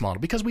the base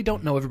model because we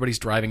don't know everybody's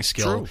driving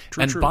skill.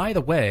 True. By the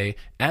way,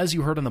 as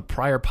you heard on the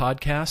prior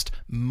podcast,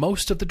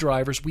 most of the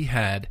drivers we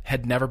had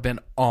never been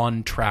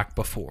on track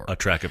before. A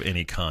track of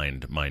any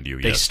kind, mind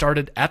you. They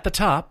started at the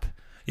top.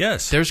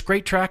 Yes. There's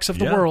great tracks of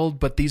the world,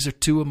 but these are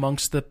two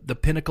amongst the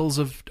pinnacles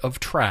of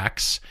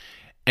tracks.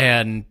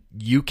 And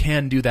you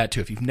can do that too.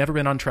 If you've never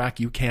been on track,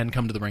 you can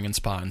come to the Ring and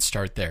Spa and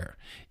start there.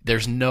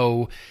 There's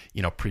no,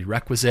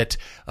 prerequisite.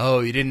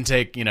 Oh, you didn't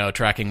take,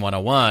 tracking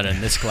 101 in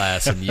this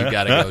class, and you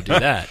got to go do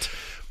that.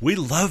 We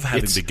love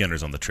having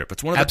beginners on the trip.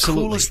 It's one of the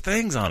coolest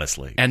things,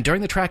 honestly. And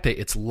during the track day,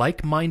 it's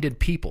like-minded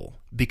people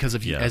because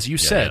of as you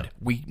said,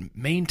 we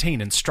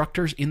maintain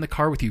instructors in the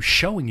car with you,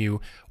 showing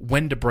you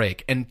when to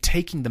brake and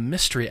taking the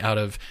mystery out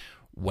of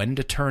when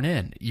to turn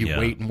in. You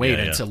wait and wait,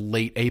 and it's a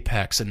late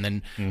apex, and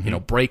then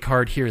brake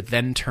hard here,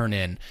 then turn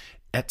in.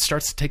 It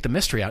starts to take the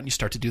mystery out, and you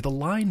start to do the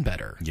line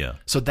better. Yeah.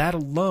 So that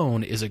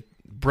alone is a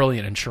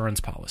brilliant insurance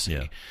policy.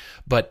 Yeah.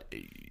 But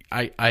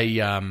I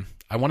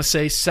want to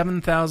say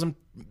 $7,000.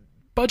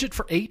 Budget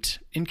for 8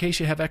 in case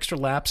you have extra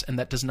laps, and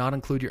that does not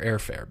include your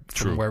airfare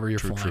from wherever you're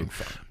flying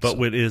from. But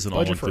it is an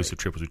all-inclusive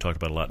trip, as we talked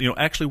about a lot.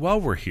 Actually,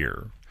 while we're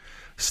here,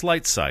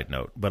 slight side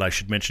note, but I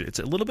should mention it's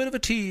a little bit of a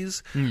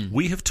tease.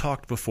 We have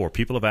talked before.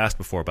 People have asked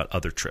before about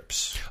other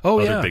trips.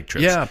 Other big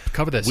trips. Yeah,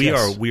 cover this.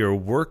 We are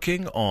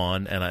working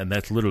on, and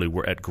that's literally,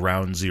 we're at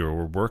ground zero.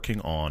 We're working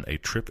on a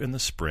trip in the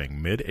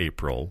spring,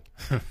 mid-April.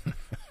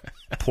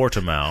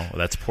 Portimao,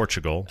 that's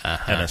Portugal,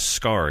 and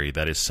Ascari,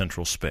 that is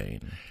central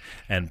Spain.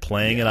 And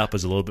playing it up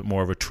as a little bit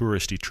more of a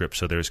touristy trip.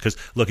 So because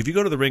look, if you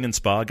go to the Ring and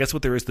Spa, guess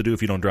what there is to do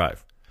if you don't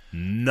drive?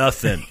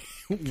 Nothing.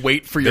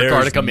 Wait for your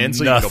car to come in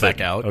so you can go back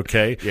out.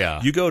 Okay?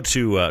 Yeah. You go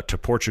to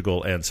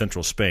Portugal and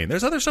central Spain.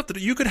 There's other stuff that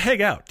you could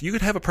hang out. You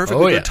could have a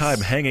perfectly good time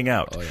hanging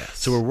out. Oh, yes.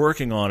 So we're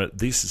working on it.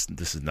 This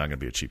is not going to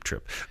be a cheap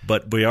trip.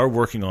 But we are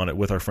working on it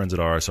with our friends at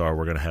RSR.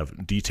 We're going to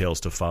have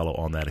details to follow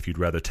on that if you'd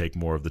rather take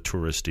more of the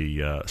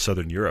touristy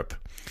Southern Europe.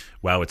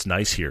 Wow, it's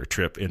nice here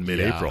trip in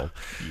mid-April.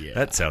 Yeah.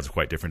 That sounds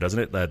quite different, doesn't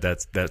it?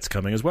 That's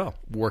coming as well.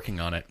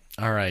 Working on it.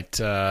 All right,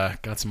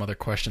 got some other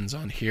questions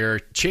on here.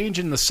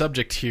 Changing the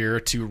subject here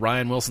to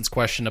Ryan Wilson's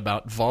question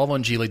about Volvo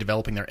and Geely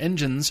developing their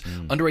engines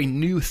under a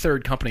new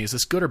third company. Is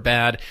this good or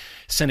bad?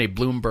 Send a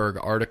Bloomberg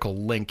article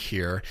link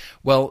here.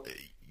 Well,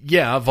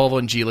 yeah, Volvo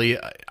and Geely,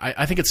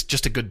 I think it's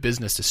just a good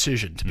business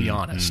decision, to be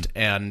honest.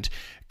 And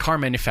car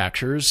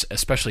manufacturers,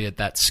 especially at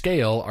that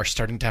scale, are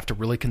starting to have to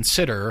really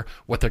consider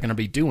what they're going to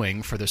be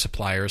doing for their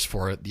suppliers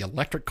for the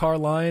electric car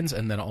lines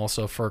and then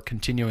also for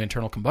continuing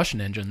internal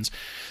combustion engines.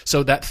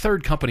 So that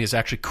third company is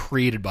actually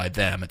created by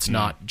them. It's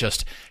not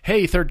just,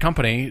 hey, third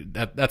company.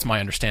 That's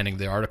my understanding of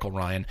the article,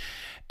 Ryan.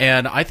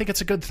 And I think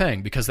it's a good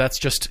thing because that's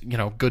just,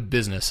 good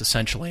business,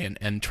 essentially,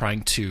 and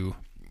trying to,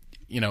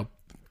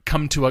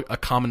 come to a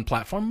common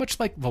platform, much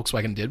like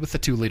Volkswagen did with the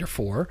 2-liter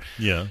 4.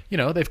 Yeah.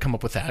 They've come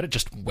up with that. It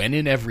just went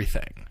in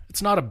everything.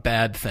 It's not a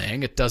bad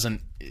thing. It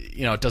doesn't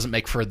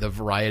make for the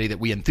variety that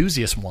we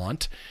enthusiasts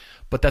want,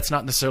 but that's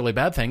not necessarily a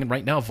bad thing. And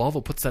right now,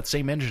 Volvo puts that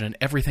same engine in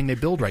everything they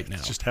build right now.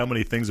 It's just how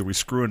many things are we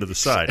screwing to the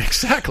side?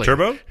 Exactly.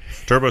 Turbo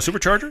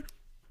supercharger?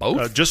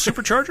 Both? Just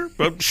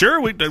supercharger? Sure.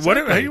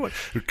 Whatever. Hey,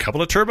 a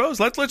couple of turbos.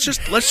 Let's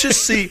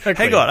just see. Exactly.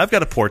 Hang on, I've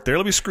got a port there.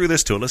 Let me screw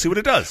this to it. Let's see what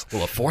it does.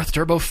 Will a fourth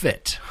turbo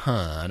fit?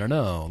 I don't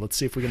know. Let's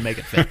see if we can make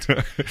it fit.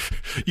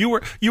 You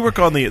work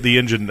on the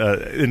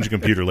engine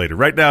computer later.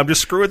 Right now, I'm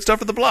just screwing stuff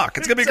to the block.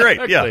 It's gonna be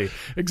great. Yeah,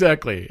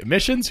 exactly.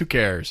 Emissions? Who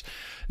cares?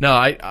 No,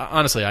 I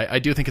honestly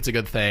do think it's a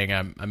good thing.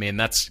 I mean,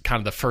 that's kind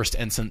of the first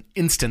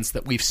instance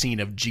that we've seen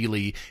of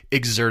Geely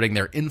exerting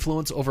their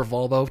influence over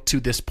Volvo. To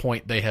this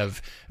point, they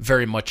have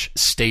very much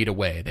stayed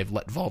away. They've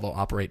let Volvo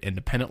operate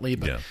independently,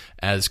 but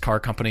as car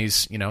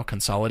companies,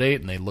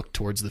 consolidate and they look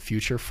towards the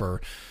future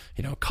for,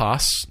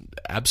 costs,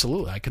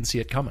 absolutely, I can see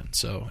it coming.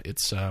 So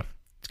it's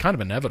kind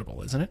of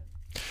inevitable, isn't it?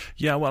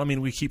 Yeah, well, I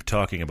mean, we keep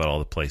talking about all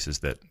the places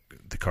that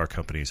the car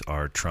companies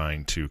are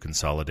trying to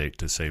consolidate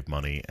to save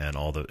money, and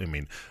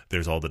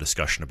there's all the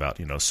discussion about,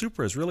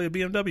 Supra is really a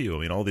BMW. I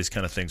mean, all these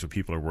kind of things where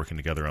people are working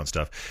together on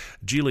stuff.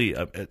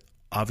 Geely,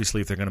 obviously,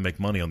 if they're going to make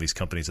money on these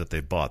companies that they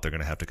bought, they're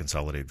going to have to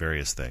consolidate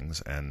various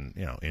things, and,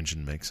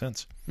 engine makes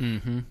sense.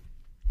 Mm-hmm.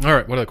 All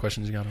right, what other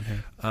questions you got on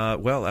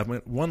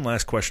here? One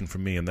last question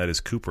from me, and that is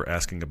Cooper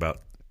asking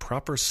about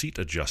proper seat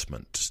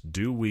adjustment.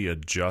 Do we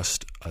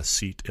adjust a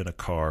seat in a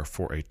car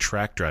for a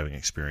track driving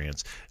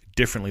experience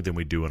differently than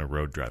we do in a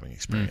road driving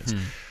experience?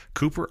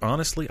 Cooper,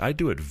 honestly, I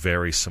do it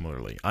very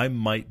similarly. I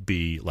might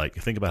be like,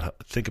 think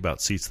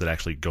about seats that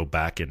actually go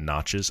back in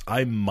notches.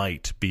 I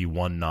might be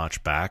one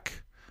notch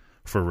back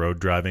for road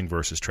driving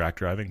versus track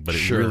driving, but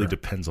it really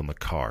depends on the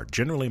car.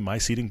 Generally, my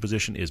seating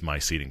position is my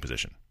seating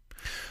position.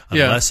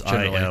 Unless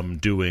I am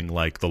doing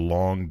like the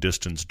long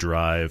distance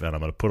drive and I'm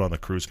going to put on the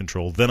cruise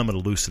control, then I'm going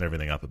to loosen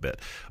everything up a bit.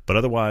 But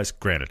otherwise,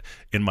 granted,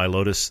 in my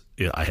Lotus,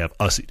 I have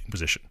a seating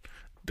position.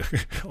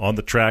 on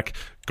the track,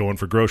 going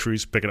for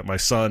groceries, picking up my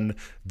son.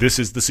 This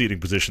is the seating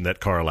position that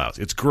car allows.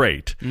 It's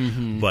great.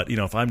 But,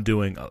 if I'm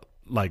doing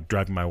like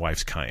driving my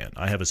wife's Cayenne,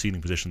 I have a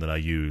seating position that I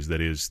use that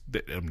is,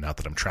 not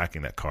that I'm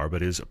tracking that car,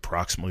 but is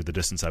approximately the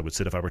distance I would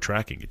sit if I were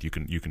tracking it. You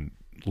can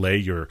lay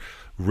your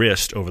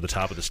wrist over the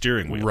top of the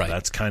steering wheel. Right.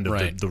 That's kind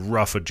of the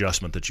rough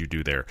adjustment that you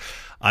do there.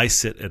 I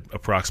sit at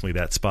approximately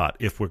that spot.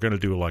 If we're going to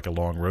do like a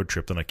long road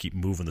trip, then I keep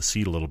moving the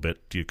seat a little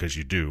bit, because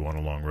you do on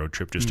a long road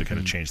trip, just to kind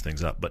of change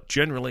things up. But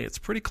generally, it's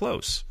pretty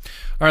close.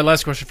 All right,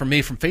 last question from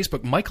me from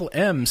Facebook. Michael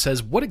M.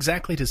 says, what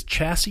exactly does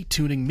chassis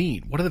tuning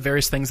mean? What are the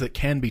various things that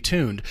can be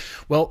tuned?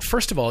 Well,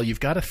 first of all, you've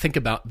got to think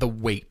about the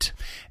weight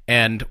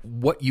and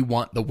what you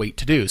want the weight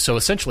to do. So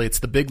essentially, it's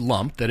the big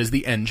lump that is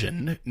the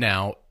engine.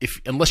 Now,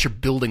 unless you're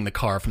building the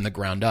car from the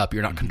ground up,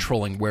 you're not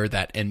controlling where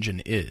that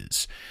engine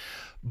is.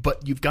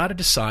 But you've got to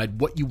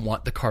decide what you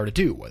want the car to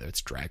do, whether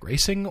it's drag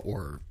racing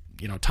or,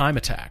 time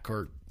attack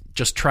or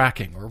just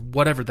tracking or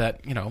whatever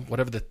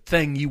whatever the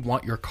thing you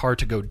want your car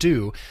to go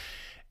do.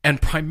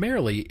 And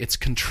primarily, it's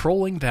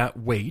controlling that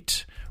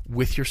weight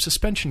with your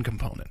suspension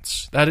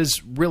components. That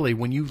is really,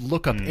 when you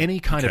look up any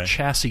kind of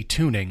chassis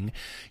tuning,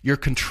 you're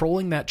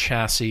controlling that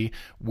chassis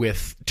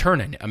with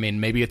turning. I mean,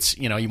 maybe it's,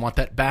 you want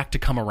that back to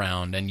come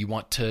around, and you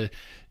want to,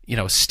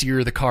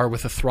 steer the car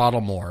with the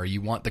throttle more.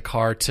 You want the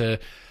car to,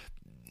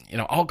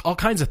 all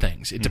kinds of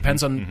things. It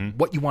depends on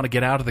what you want to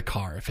get out of the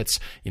car. If it's,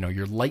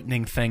 you're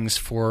lightening things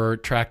for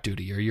track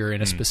duty, or you're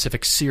in a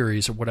specific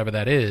series or whatever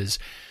that is,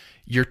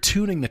 you're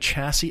tuning the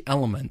chassis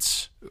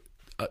elements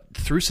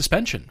through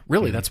suspension.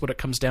 Really, that's what it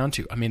comes down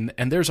to. I mean,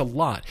 and there's a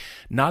lot.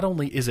 Not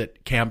only is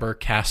it camber,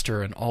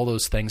 caster, and all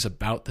those things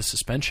about the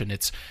suspension,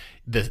 it's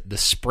the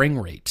spring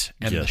rate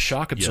and the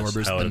shock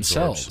absorbers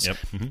themselves,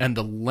 and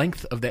the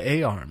length of the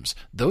A-arms.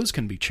 Those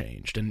can be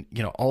changed. And,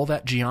 all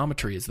that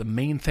geometry is the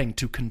main thing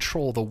to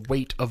control the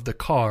weight of the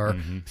car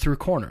through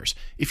corners.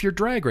 If you're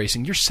drag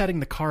racing, you're setting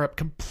the car up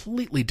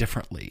completely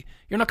differently.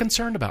 You're not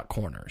concerned about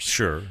corners.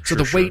 Sure. So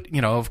the weight,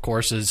 of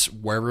course, is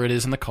wherever it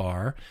is in the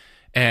car.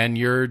 And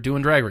you're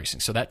doing drag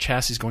racing. So that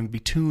chassis is going to be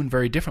tuned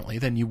very differently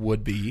than you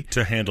would be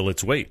to handle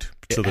its weight,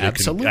 so that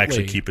it can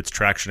actually keep its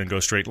traction and go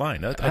straight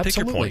line. I take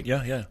your point.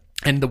 Yeah.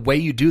 And the way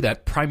you do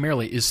that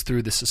primarily is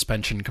through the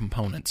suspension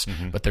components.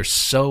 But there's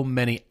so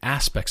many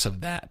aspects of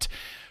that.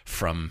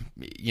 From,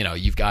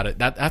 you've got it.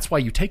 That's why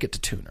you take it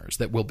to tuners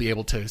that will be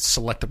able to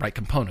select the right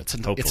components.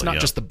 And it's not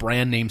just the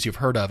brand names you've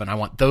heard of, and I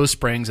want those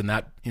springs and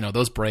that,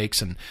 those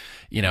brakes, and,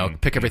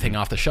 pick everything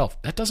off the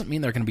shelf. That doesn't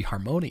mean they're going to be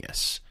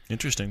harmonious.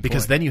 Interesting.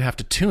 Because then you have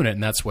to tune it,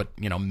 and that's what,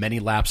 many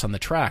laps on the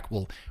track.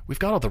 Well, we've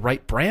got all the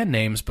right brand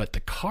names, but the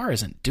car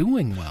isn't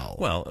doing well.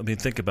 Well, I mean,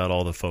 think about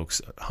all the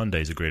folks.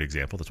 Hyundai's a great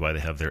example. That's why they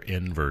have their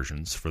N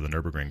versions for the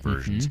Nürburgring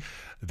versions.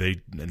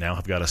 They now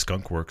have got a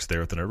Skunk Works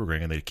there at the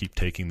Nürburgring, and they keep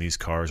taking these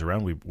cars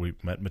around. We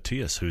met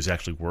Matthias, who's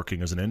actually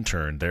working as an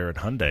intern there at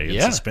Hyundai in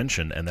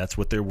suspension, and that's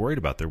what they're worried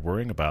about. They're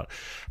worrying about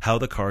how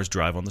the cars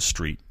drive on the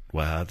street.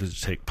 Well, how does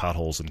it take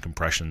potholes and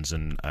compressions,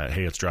 and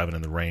hey, it's driving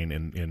in the rain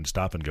in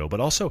stop and go.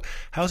 But also,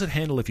 how does it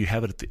handle if you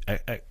have it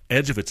at the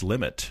edge of its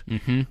limit?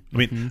 I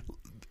mean,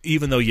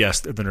 even though, yes,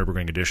 the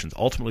Nürburgring editions,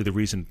 ultimately the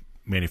reason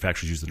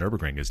manufacturers use the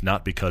Nürburgring is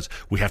not because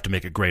we have to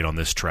make it great on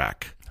this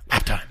track.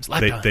 Lap times.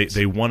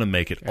 They want to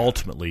make it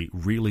ultimately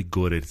really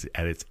good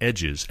at its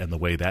edges, and the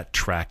way that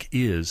track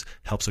is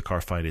helps a car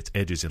find its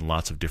edges in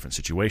lots of different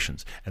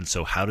situations. And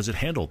so how does it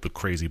handle the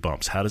crazy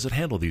bumps? How does it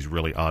handle these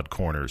really odd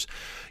corners?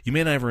 You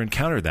may not ever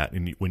encounter that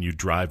when you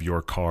drive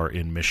your car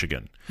in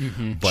Michigan,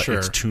 but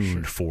it's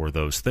tuned for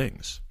those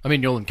things. I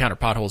mean, you'll encounter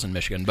potholes in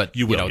Michigan, but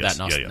you will, that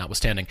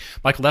notwithstanding.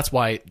 Michael, that's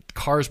why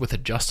cars with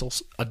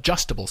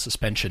adjustable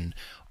suspension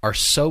are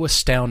so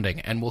astounding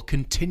and will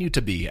continue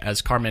to be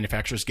as car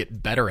manufacturers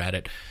get better at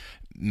it.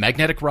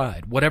 Magnetic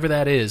ride, whatever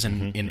that is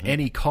in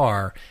any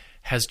car,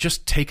 has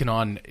just taken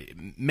on,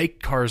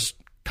 make cars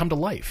come to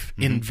life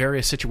in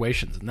various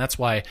situations. And that's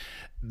why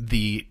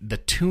the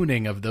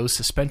tuning of those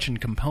suspension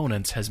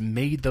components has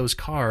made those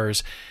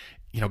cars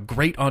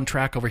great on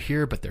track over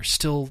here, but they're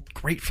still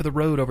great for the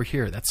road over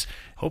here.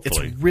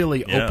 Hopefully it's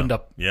really opened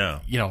up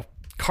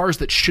cars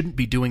that shouldn't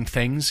be doing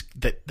things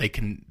that they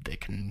can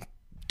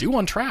do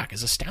on track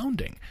is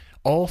astounding,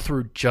 all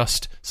through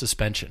just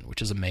suspension,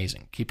 which is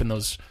amazing, keeping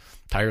those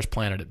tires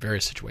planted at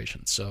various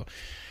situations. So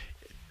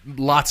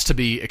lots to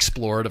be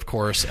explored, of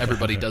course.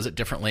 Everybody does it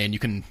differently, and you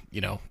can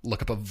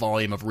look up a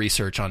volume of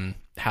research on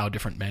how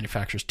different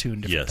manufacturers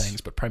tune different things,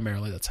 but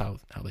primarily that's how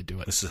they do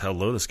it. This is how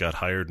Lotus got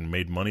hired and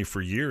made money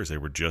for years. They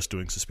were just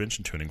doing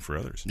suspension tuning for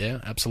others. Yeah,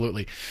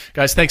 absolutely.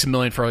 Guys, thanks a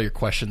million for all your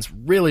questions.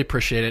 Really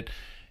appreciate it.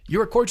 You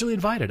are cordially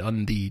invited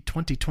on the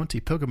 2020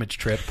 pilgrimage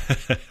trip.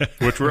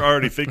 Which we're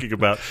already thinking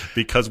about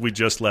because we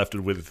just left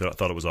and we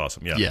thought it was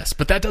awesome. Yeah. Yes,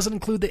 but that doesn't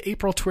include the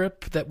April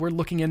trip that we're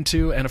looking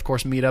into, and, of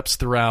course, meetups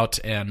throughout.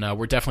 And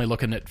we're definitely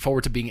looking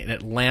forward to being in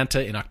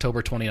Atlanta in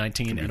October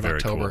 2019, end of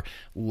October.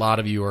 Cool. A lot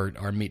of you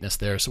are meeting us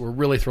there, so we're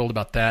really thrilled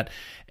about that.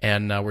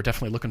 And we're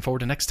definitely looking forward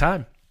to next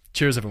time.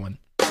 Cheers, everyone.